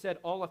them and he said,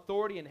 all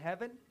authority in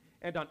heaven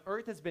and on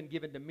earth has been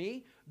given to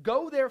me.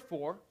 Go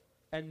therefore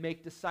and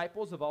make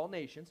disciples of all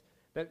nations.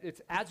 That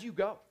it's as you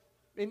go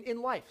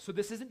in life. So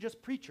this isn't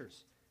just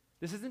preachers.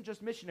 This isn't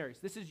just missionaries.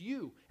 This is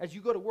you as you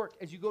go to work,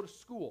 as you go to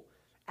school.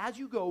 As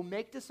you go,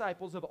 make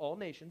disciples of all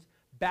nations,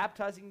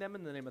 baptizing them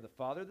in the name of the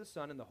Father, the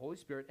Son, and the Holy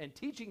Spirit, and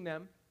teaching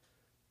them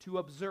to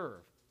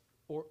observe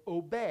or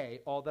obey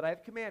all that I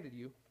have commanded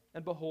you.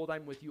 And behold,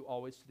 I'm with you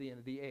always to the end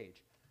of the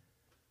age.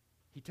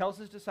 He tells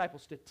his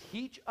disciples to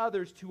teach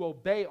others to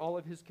obey all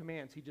of his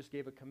commands. He just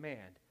gave a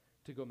command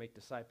to go make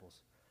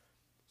disciples.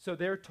 So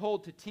they're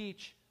told to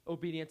teach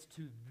obedience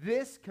to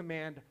this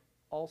command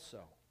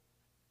also.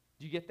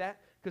 Do you get that?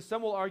 Because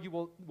some will argue,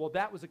 well,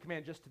 that was a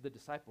command just to the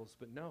disciples,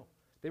 but no.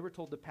 They were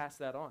told to pass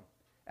that on.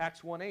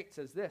 Acts 1:8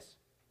 says this,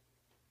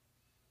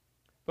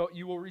 but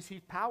you will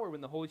receive power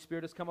when the Holy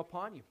Spirit has come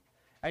upon you,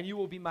 and you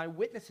will be my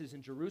witnesses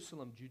in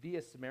Jerusalem,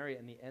 Judea, Samaria,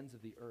 and the ends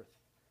of the earth.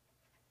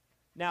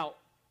 Now,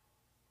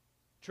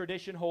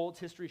 tradition holds,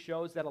 history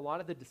shows that a lot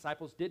of the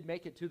disciples did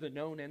make it to the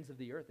known ends of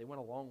the earth. They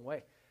went a long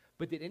way.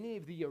 But did any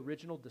of the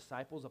original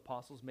disciples,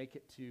 apostles, make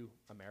it to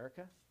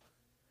America?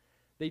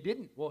 They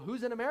didn't. Well,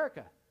 who's in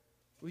America?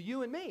 Well,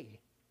 you and me.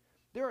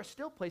 There are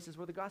still places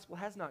where the gospel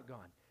has not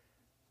gone.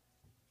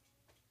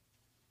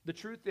 The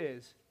truth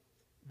is,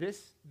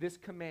 this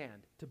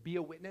command to be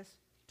a witness,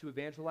 to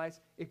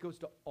evangelize, it goes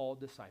to all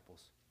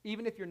disciples,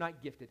 even if you're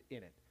not gifted in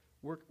it.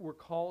 We're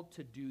called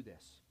to do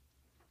this.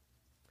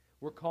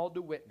 We're called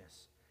to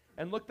witness.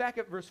 And look back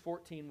at verse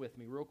 14 with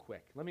me real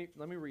quick. Let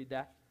me read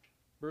that.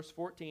 Verse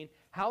 14,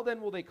 how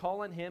then will they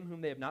call on him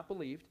whom they have not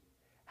believed?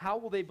 How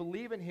will they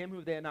believe in him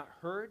whom they have not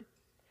heard?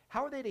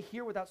 How are they to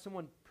hear without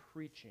someone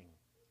preaching?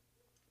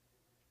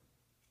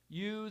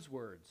 Use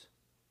words.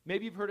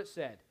 Maybe you've heard it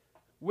said,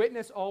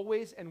 witness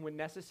always and when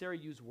necessary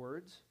use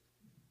words.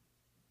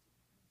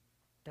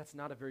 That's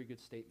not a very good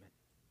statement.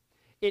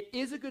 It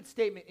is a good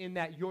statement in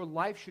that your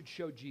life should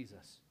show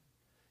Jesus.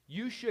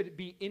 You should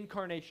be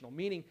incarnational,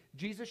 meaning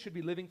Jesus should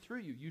be living through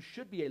you. You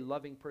should be a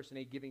loving person,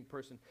 a giving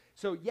person.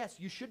 So yes,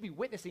 you should be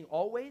witnessing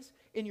always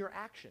in your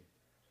action.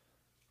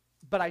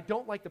 But I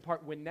don't like the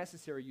part when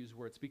necessary use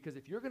words, because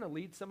if you're going to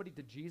lead somebody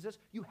to Jesus,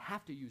 you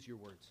have to use your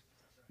words.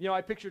 You know,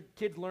 I pictured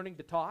kids learning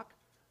to talk,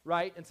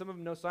 right? And some of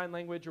them know sign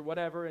language or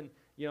whatever, and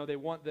you know they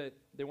want the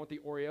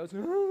Oreos.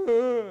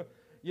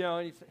 You know,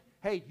 and you say,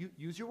 hey,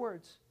 use your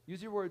words.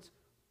 Use your words,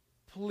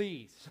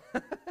 please.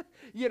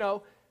 You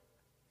know,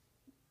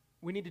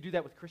 we need to do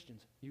that with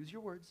Christians. Use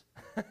your words.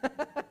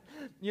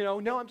 You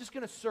know, no, I'm just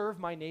going to serve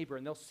my neighbor,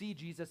 and they'll see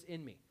Jesus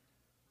in me.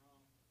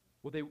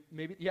 Well,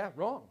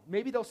 wrong.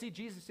 Maybe they'll see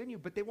Jesus in you,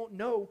 but they won't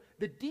know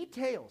the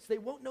details. They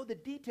won't know the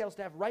details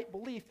to have right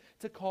belief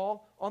to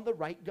call on the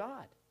right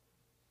God.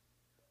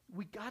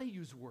 We got to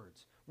use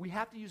words. We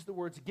have to use the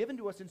words given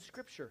to us in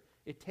Scripture.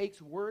 It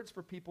takes words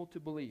for people to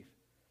believe.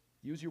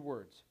 Use your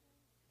words.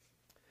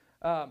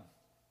 I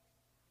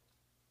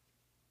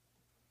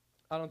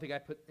don't think I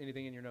put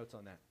anything in your notes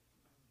on that.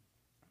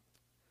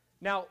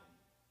 Now,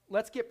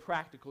 let's get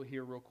practical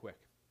here real quick.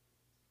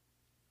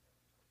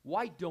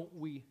 Why don't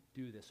we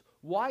do this?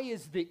 Why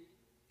is the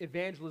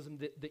evangelism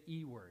the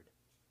E word?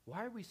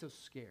 Why are we so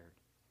scared?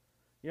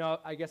 You know,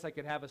 I guess I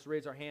could have us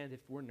raise our hand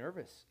if we're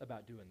nervous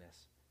about doing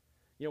this.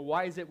 You know,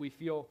 why is it we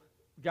feel,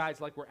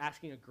 guys, like we're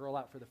asking a girl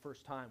out for the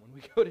first time when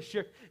we go to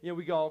share, you know,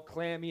 we go all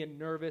clammy and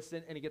nervous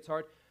and it gets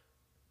hard.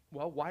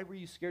 Well, why were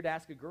you scared to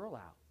ask a girl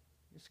out?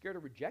 You're scared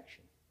of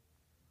rejection.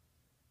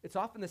 It's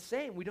often the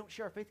same. We don't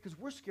share our faith because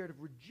we're scared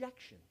of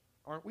rejection,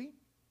 aren't we?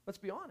 Let's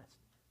be honest.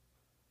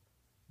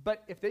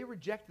 But if they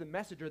reject the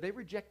message, are they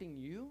rejecting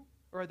you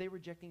or are they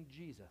rejecting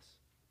Jesus?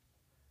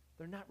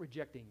 They're not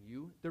rejecting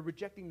you. They're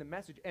rejecting the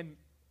message. And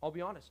I'll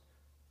be honest,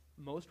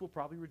 most will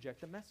probably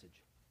reject the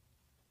message.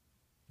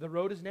 The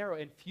road is narrow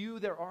and few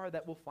there are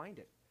that will find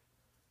it.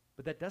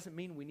 But that doesn't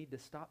mean we need to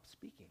stop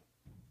speaking.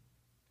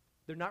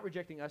 They're not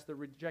rejecting us. They're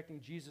rejecting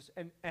Jesus.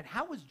 And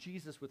how was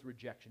Jesus with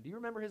rejection? Do you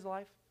remember his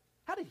life?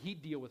 How did he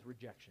deal with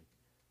rejection?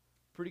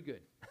 Pretty good.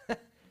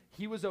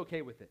 He was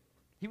okay with it.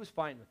 He was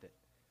fine with it.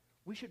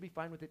 We should be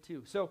fine with it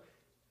too. So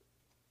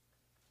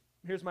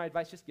here's my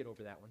advice. Just get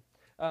over that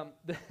one.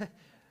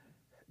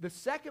 The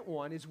second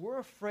one is we're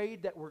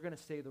afraid that we're going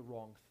to say the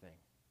wrong thing,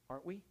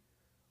 aren't we?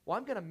 Well,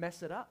 I'm going to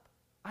mess it up.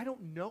 I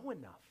don't know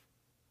enough.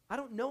 I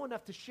don't know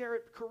enough to share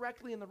it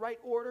correctly in the right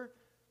order.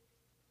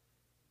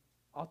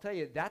 I'll tell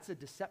you, that's a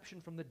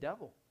deception from the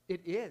devil.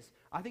 It is.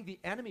 I think the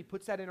enemy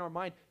puts that in our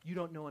mind. You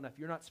don't know enough.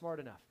 You're not smart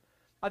enough.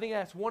 I think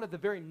that's one of the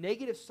very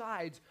negative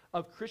sides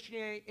of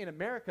Christianity in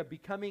America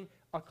becoming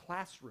a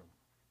classroom.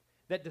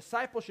 That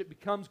discipleship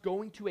becomes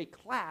going to a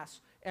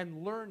class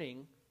and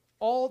learning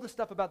all the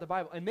stuff about the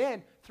Bible. And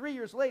then 3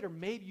 years later,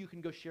 maybe you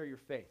can go share your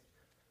faith.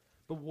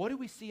 But what do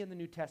we see in the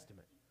New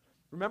Testament?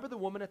 Remember the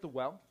woman at the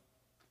well?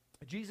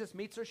 Jesus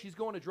meets her. She's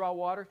going to draw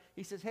water.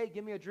 He says, hey,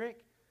 give me a drink.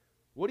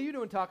 What are you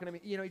doing talking to me?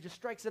 You know, he just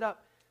strikes it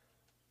up.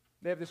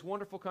 They have this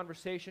wonderful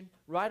conversation.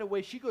 Right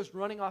away, she goes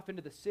running off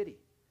into the city.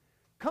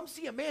 Come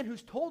see a man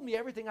who's told me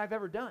everything I've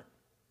ever done.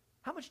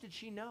 How much did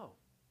she know?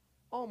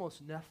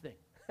 Almost nothing.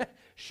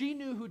 She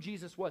knew who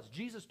Jesus was.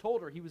 Jesus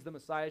told her he was the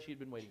Messiah she had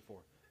been waiting for.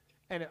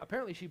 And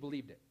apparently she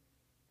believed it.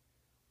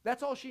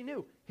 That's all she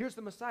knew. Here's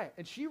the Messiah.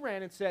 And she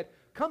ran and said,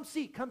 come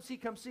see, come see,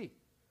 come see.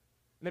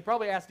 And they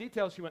probably asked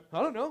details. She went,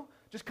 I don't know,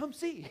 just come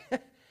see.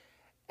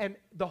 And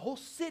the whole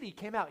city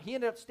came out. He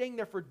ended up staying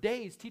there for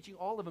days teaching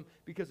all of them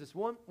because this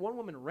one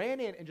woman ran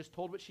in and just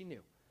told what she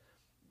knew.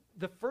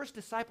 The first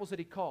disciples that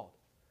he called,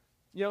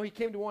 you know, he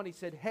came to one, he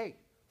said, hey,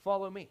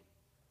 follow me.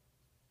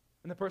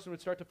 And the person would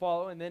start to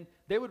follow, and then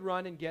they would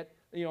run and get,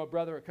 you know, a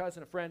brother, a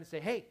cousin, a friend, and say,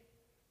 hey,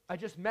 I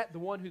just met the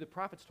one who the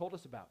prophets told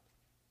us about.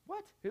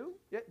 What? Who?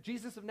 Yeah,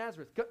 Jesus of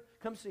Nazareth.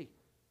 Come see.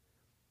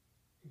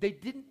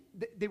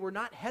 They were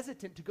not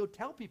hesitant to go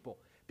tell people.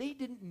 They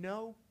didn't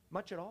know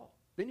much at all.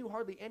 They knew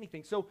hardly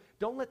anything. So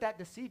don't let that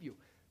deceive you.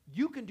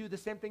 You can do the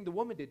same thing the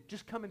woman did.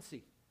 Just come and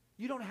see.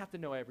 You don't have to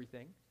know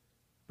everything,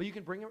 but you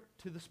can bring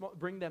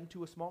them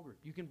to a small group.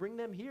 You can bring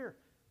them here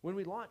when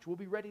we launch. We'll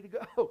be ready to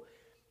go.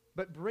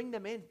 But bring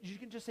them in. You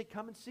can just say,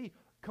 come and see.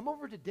 Come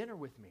over to dinner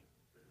with me.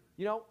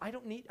 You know, I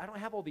don't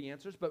have all the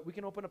answers, but we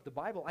can open up the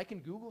Bible. I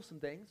can Google some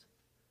things,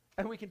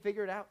 and we can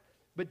figure it out.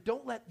 But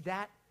don't let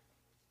that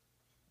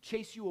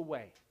chase you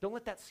away. Don't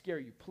let that scare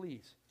you,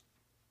 please.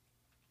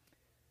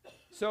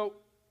 So,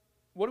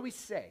 what do we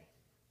say?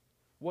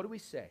 What do we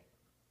say?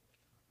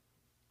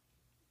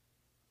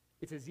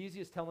 It's as easy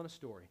as telling a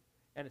story,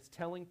 and it's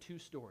telling two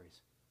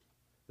stories.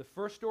 The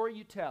first story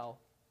you tell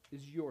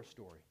is your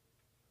story.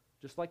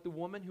 Just like the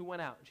woman who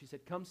went out and she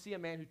said, come see a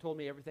man who told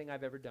me everything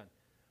I've ever done.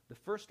 The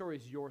first story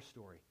is your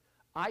story.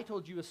 I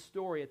told you a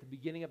story at the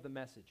beginning of the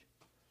message,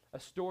 a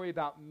story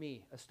about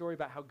me, a story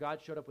about how God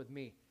showed up with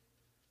me.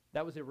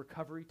 That was a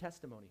recovery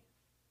testimony.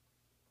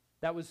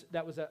 That was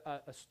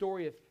a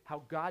story of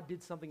how God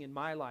did something in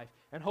my life.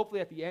 And hopefully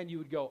at the end you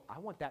would go, I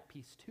want that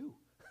piece too.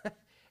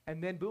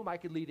 And then boom, I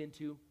could lead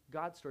into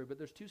God's story. But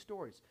there's two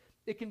stories.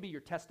 It can be your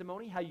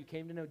testimony, how you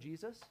came to know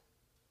Jesus,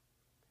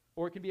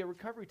 or it can be a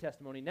recovery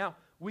testimony. Now,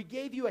 we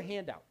gave you a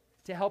handout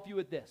to help you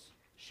with this.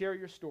 Share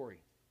your story.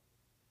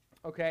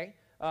 Okay?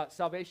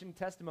 Salvation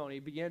testimony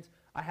begins,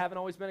 I haven't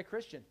always been a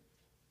Christian.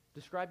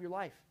 Describe your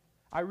life.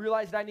 I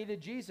realized I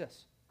needed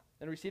Jesus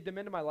and received him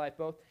into my life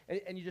both.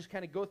 And you just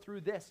kind of go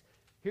through this.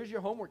 Here's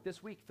your homework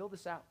this week. Fill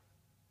this out.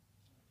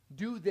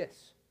 Do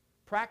this.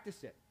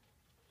 Practice it.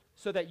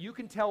 So that you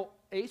can tell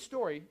a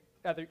story,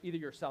 either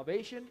your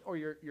salvation or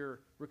your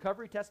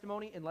recovery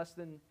testimony in less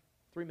than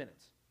 3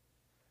 minutes.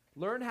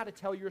 Learn how to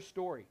tell your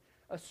story.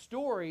 A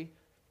story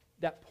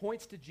that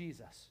points to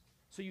Jesus.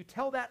 So you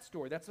tell that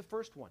story. That's the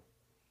first one.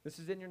 This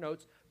is in your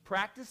notes.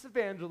 Practice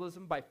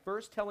evangelism by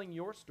first telling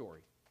your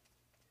story.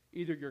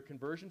 either your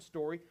conversion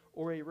story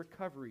or a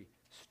recovery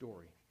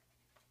story.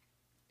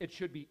 It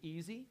should be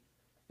easy.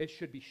 It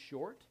should be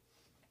short.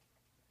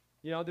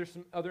 You know, there's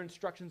some other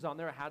instructions on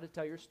there on how to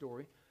tell your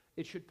story.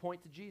 It should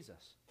point to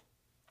Jesus.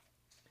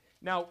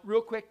 Now,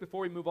 real quick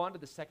before we move on to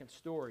the second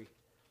story,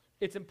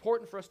 it's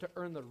important for us to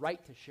earn the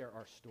right to share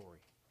our story.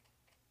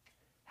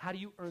 How do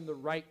you earn the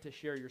right to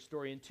share your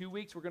story? In 2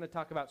 weeks, we're going to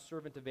talk about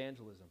servant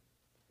evangelism.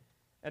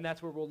 And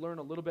that's where we'll learn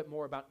a little bit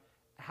more about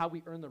how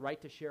we earn the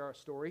right to share our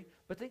story.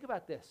 But think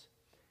about this.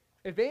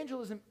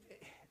 Evangelism,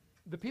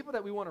 the people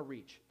that we want to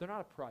reach, they're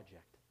not a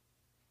project.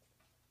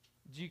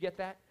 Do you get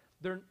that?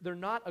 They're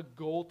not a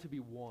goal to be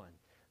won.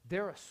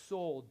 They're a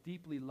soul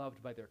deeply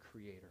loved by their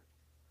Creator.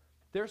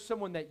 They're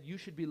someone that you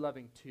should be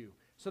loving too.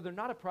 So they're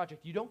not a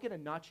project. You don't get a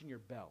notch in your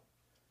belt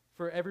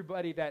for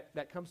everybody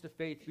that comes to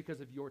faith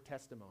because of your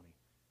testimony.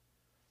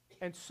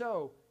 And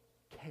so,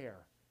 care.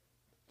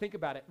 Think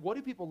about it. What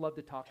do people love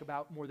to talk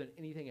about more than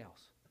anything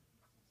else?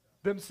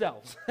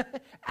 Themselves.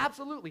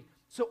 Absolutely.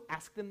 So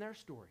ask them their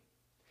story.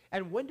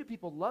 And when do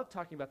people love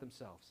talking about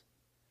themselves?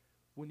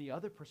 When the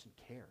other person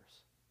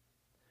cares.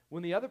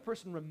 When the other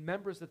person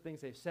remembers the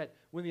things they've said.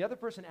 When the other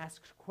person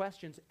asks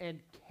questions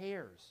and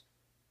cares.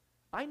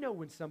 I know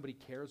when somebody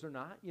cares or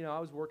not. You know, I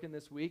was working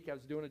this week. I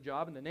was doing a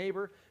job, and the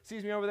neighbor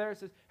sees me over there and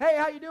says, "Hey,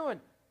 how you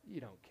doing?"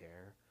 You don't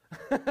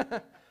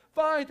care.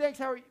 "Fine, thanks.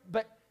 How are you?"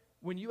 But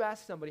when you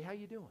ask somebody, "How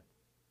you doing?"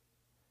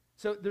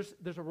 So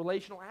there's a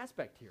relational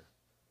aspect here.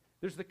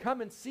 There's the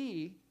come and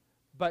see,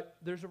 but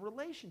there's a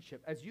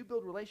relationship. As you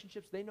build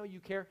relationships, they know you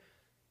care.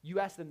 You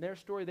ask them their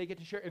story, they get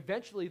to share.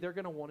 Eventually, they're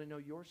going to want to know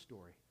your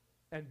story.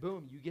 And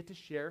boom, you get to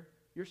share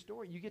your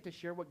story. You get to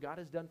share what God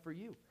has done for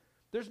you.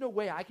 There's no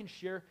way I can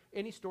share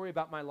any story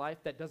about my life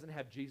that doesn't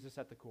have Jesus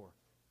at the core.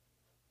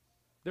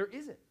 There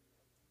isn't.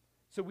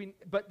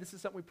 But this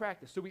is something we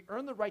practice. So we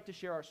earn the right to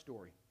share our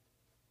story.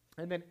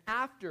 And then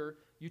after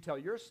you tell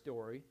your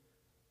story,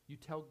 you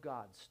tell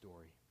God's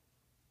story.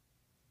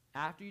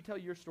 After you tell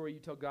your story, you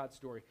tell God's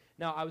story.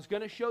 Now, I was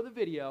going to show the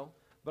video,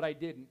 but I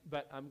didn't.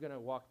 But I'm going to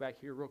walk back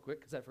here real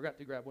quick because I forgot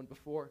to grab one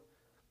before.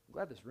 I'm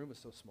glad this room is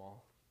so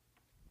small.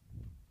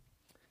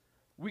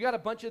 We got a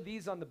bunch of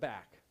these on the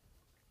back.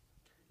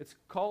 It's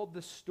called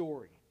The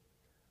Story.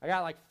 I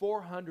got like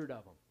 400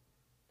 of them.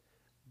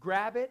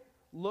 Grab it,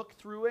 look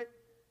through it.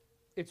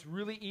 It's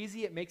really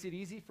easy. It makes it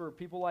easy for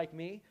people like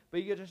me.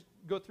 But you just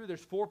go through.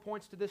 There's 4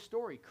 points to this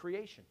story.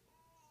 Creation.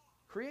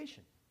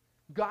 Creation.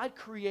 God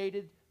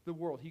created the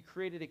world. He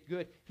created it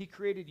good. He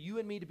created you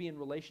and me to be in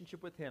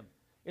relationship with Him.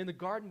 In the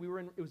garden we were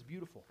in, it was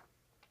beautiful.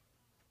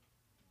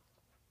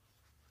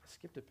 I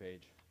skipped a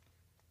page.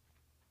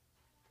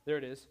 There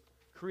it is.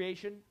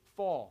 Creation,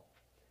 fall.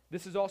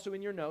 This is also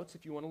in your notes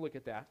if you want to look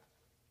at that.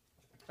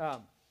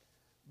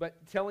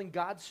 But telling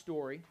God's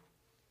story.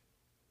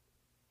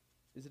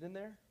 Is it in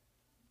there?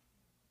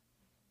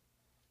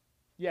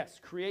 Yes,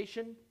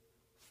 creation,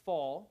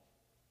 fall.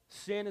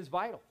 Sin is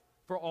vital.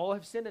 For all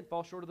have sinned and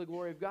fall short of the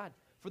glory of God.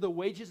 For the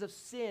wages of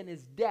sin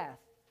is death,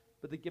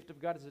 but the gift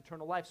of God is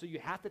eternal life. So you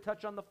have to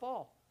touch on the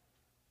fall.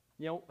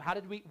 You know,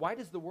 why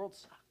does the world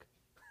suck?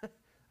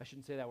 I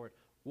shouldn't say that word.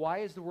 Why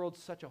is the world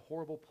such a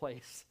horrible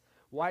place?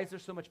 Why is there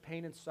so much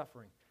pain and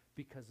suffering?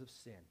 Because of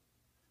sin.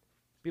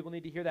 People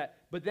need to hear that.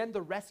 But then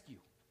the rescue.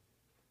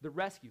 The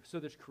rescue. So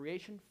there's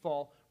creation,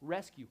 fall,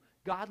 rescue.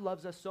 God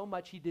loves us so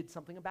much, He did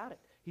something about it.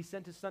 He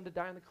sent His Son to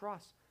die on the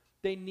cross.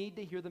 They need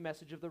to hear the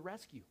message of the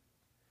rescue.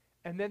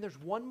 And then there's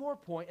one more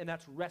point, and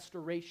that's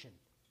restoration.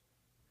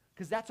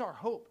 Because that's our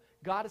hope.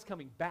 God is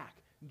coming back.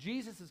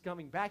 Jesus is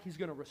coming back. He's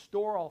going to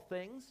restore all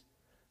things.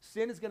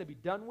 Sin is going to be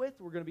done with.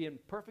 We're going to be in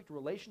perfect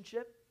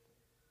relationship.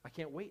 I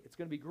can't wait. It's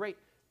going to be great.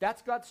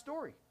 That's God's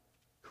story.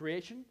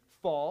 Creation,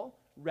 fall,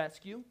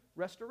 rescue,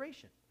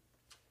 restoration.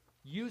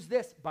 Use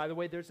this. By the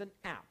way, there's an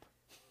app.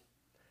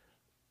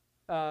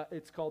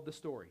 It's called The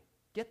Story.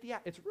 Get the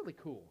app. It's really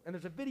cool. And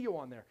there's a video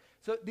on there.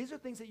 So these are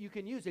things that you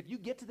can use. If you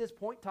get to this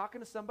point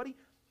talking to somebody,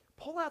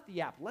 pull out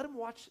the app. Let them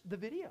watch the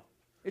video.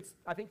 It's,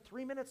 I think,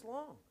 3 minutes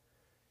long.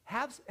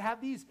 Have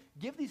these,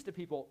 give these to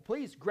people.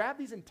 Please grab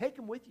these and take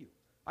them with you.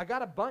 I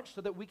got a bunch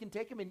so that we can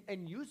take them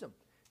and use them.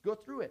 Go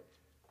through it.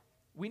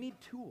 We need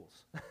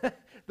tools.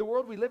 The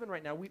world we live in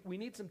right now, we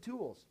need some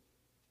tools.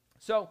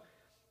 So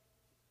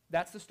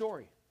that's the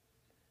story.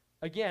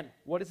 Again,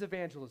 what is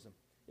evangelism?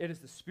 It is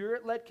the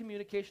Spirit-led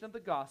communication of the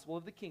gospel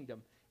of the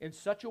kingdom in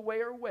such a way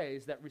or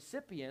ways that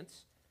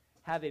recipients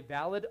have a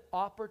valid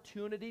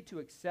opportunity to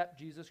accept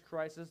Jesus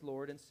Christ as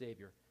Lord and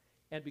Savior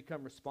and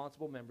become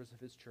responsible members of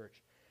His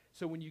church.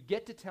 So when you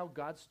get to tell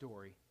God's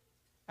story,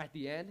 at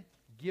the end,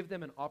 give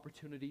them an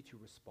opportunity to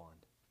respond.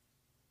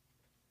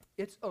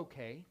 It's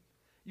okay.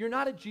 You're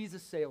not a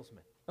Jesus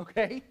salesman,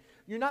 okay?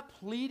 You're not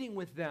pleading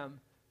with them.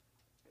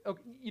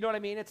 Okay, you know what I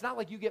mean? It's not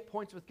like you get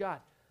points with God.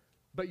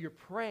 But you're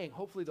praying,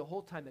 hopefully the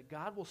whole time, that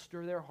God will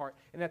stir their heart.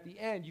 And at the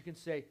end, you can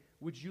say,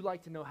 would you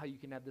like to know how you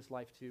can have this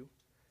life too?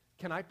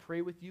 Can I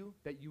pray with you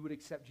that you would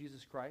accept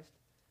Jesus Christ?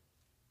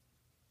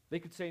 They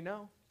could say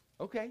no.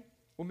 Okay.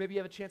 Or maybe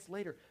you have a chance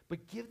later.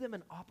 But give them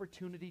an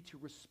opportunity to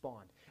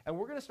respond. And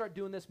we're going to start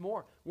doing this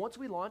more. Once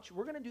we launch,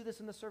 we're going to do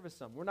this in the service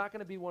some. We're not going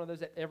to be one of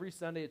those that every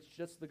Sunday it's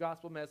just the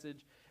gospel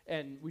message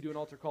and we do an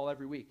altar call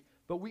every week.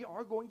 But we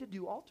are going to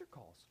do altar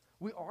calls.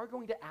 We are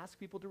going to ask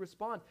people to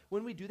respond.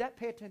 When we do that,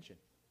 pay attention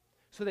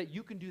so that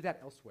you can do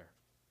that elsewhere.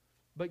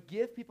 But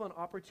give people an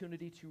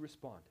opportunity to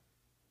respond.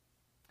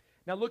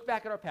 Now look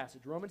back at our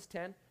passage, Romans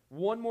 10,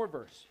 one more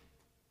verse.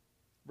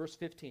 Verse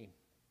 15.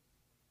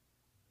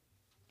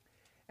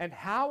 And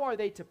how are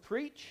they to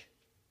preach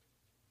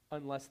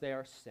unless they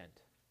are sent?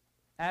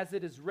 As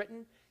it is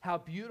written, how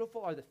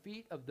beautiful are the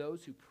feet of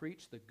those who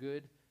preach the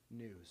good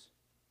news.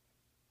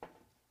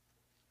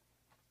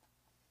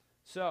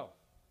 So,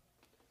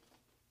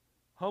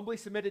 humbly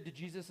submitted to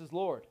Jesus as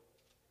Lord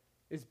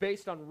is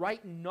based on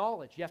right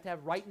knowledge. You have to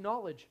have right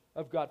knowledge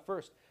of God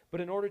first.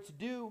 But in order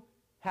to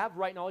have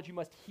right knowledge, you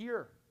must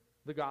hear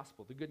the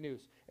gospel, the good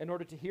news. In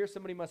order to hear,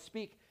 somebody must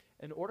speak.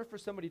 In order for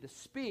somebody to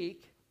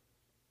speak,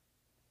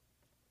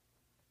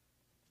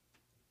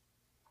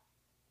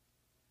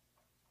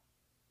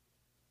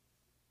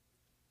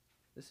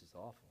 this is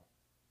awful.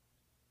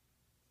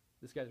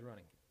 This guy's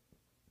running.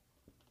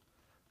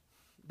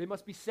 They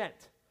must be sent.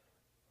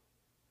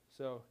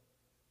 So,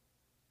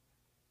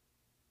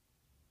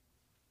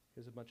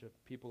 here's a bunch of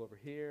people over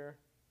here.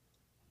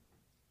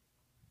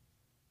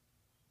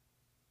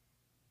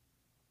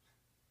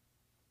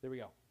 There we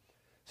go.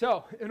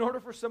 So, in order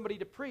for somebody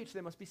to preach,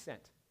 they must be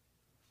sent.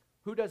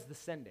 Who does the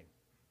sending?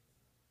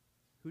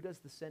 Who does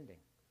the sending?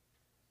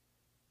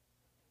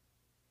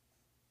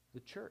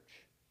 The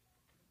church.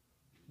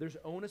 There's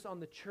onus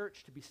on the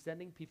church to be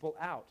sending people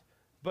out.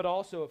 But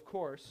also, of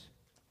course,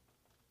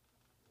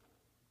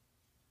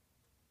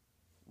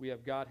 we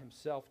have God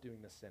himself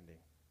doing the sending.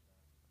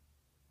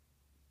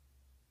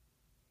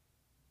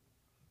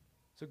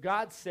 So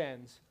God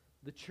sends,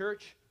 the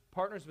church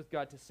partners with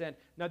God to send.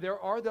 Now there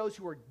are those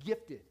who are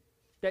gifted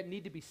that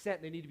need to be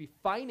sent. They need to be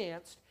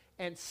financed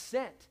and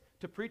sent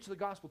to preach the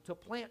gospel, to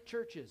plant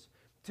churches,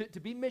 to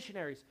be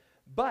missionaries.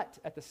 But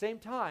at the same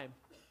time,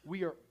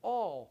 we are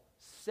all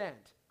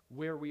sent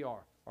where we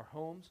are. Our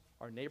homes,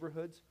 our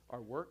neighborhoods,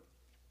 our work.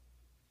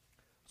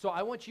 So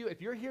I want you,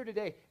 if you're here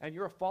today and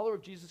you're a follower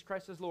of Jesus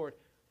Christ as Lord,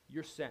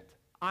 you're sent.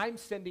 I'm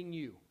sending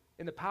you.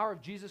 In the power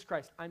of Jesus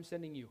Christ, I'm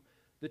sending you.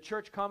 The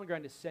church Common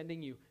Ground is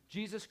sending you.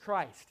 Jesus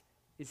Christ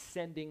is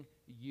sending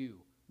you.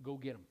 Go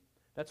get them.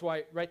 That's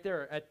why right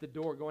there at the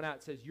door going out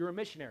it says, you're a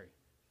missionary.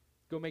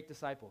 Go make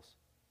disciples.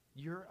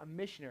 You're a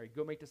missionary.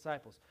 Go make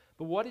disciples.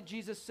 But what did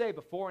Jesus say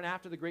before and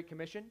after the Great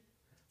Commission?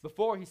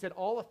 Before, he said,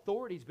 all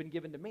authority has been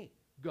given to me.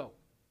 Go.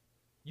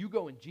 You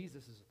go in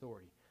Jesus'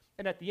 authority.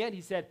 And at the end,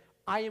 he said,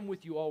 I am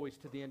with you always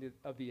to the end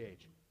of the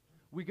age.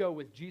 We go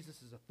with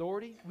Jesus'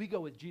 authority. We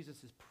go with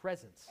Jesus'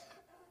 presence.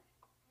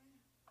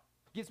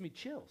 Gives me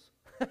chills.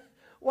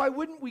 Why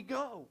wouldn't we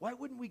go? Why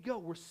wouldn't we go?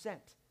 We're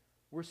sent.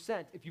 We're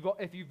sent. If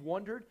you've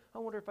wondered, I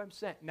wonder if I'm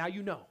sent. Now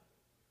you know.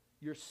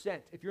 You're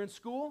sent. If you're in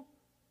school,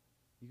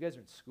 you guys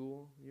are in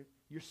school.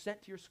 You're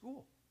sent to your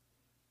school.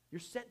 You're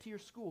sent to your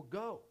school.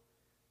 Go.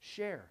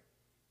 Share.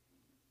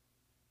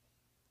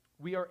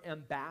 We are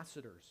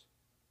ambassadors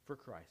for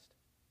Christ.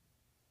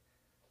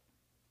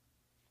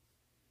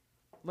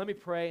 Let me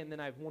pray, and then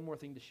I have one more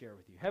thing to share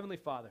with you. Heavenly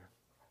Father,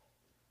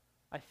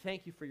 I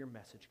thank you for your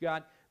message.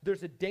 God,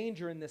 there's a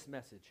danger in this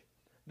message.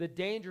 The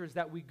danger is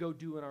that we go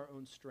do in our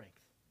own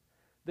strength.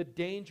 The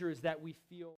danger is that we feel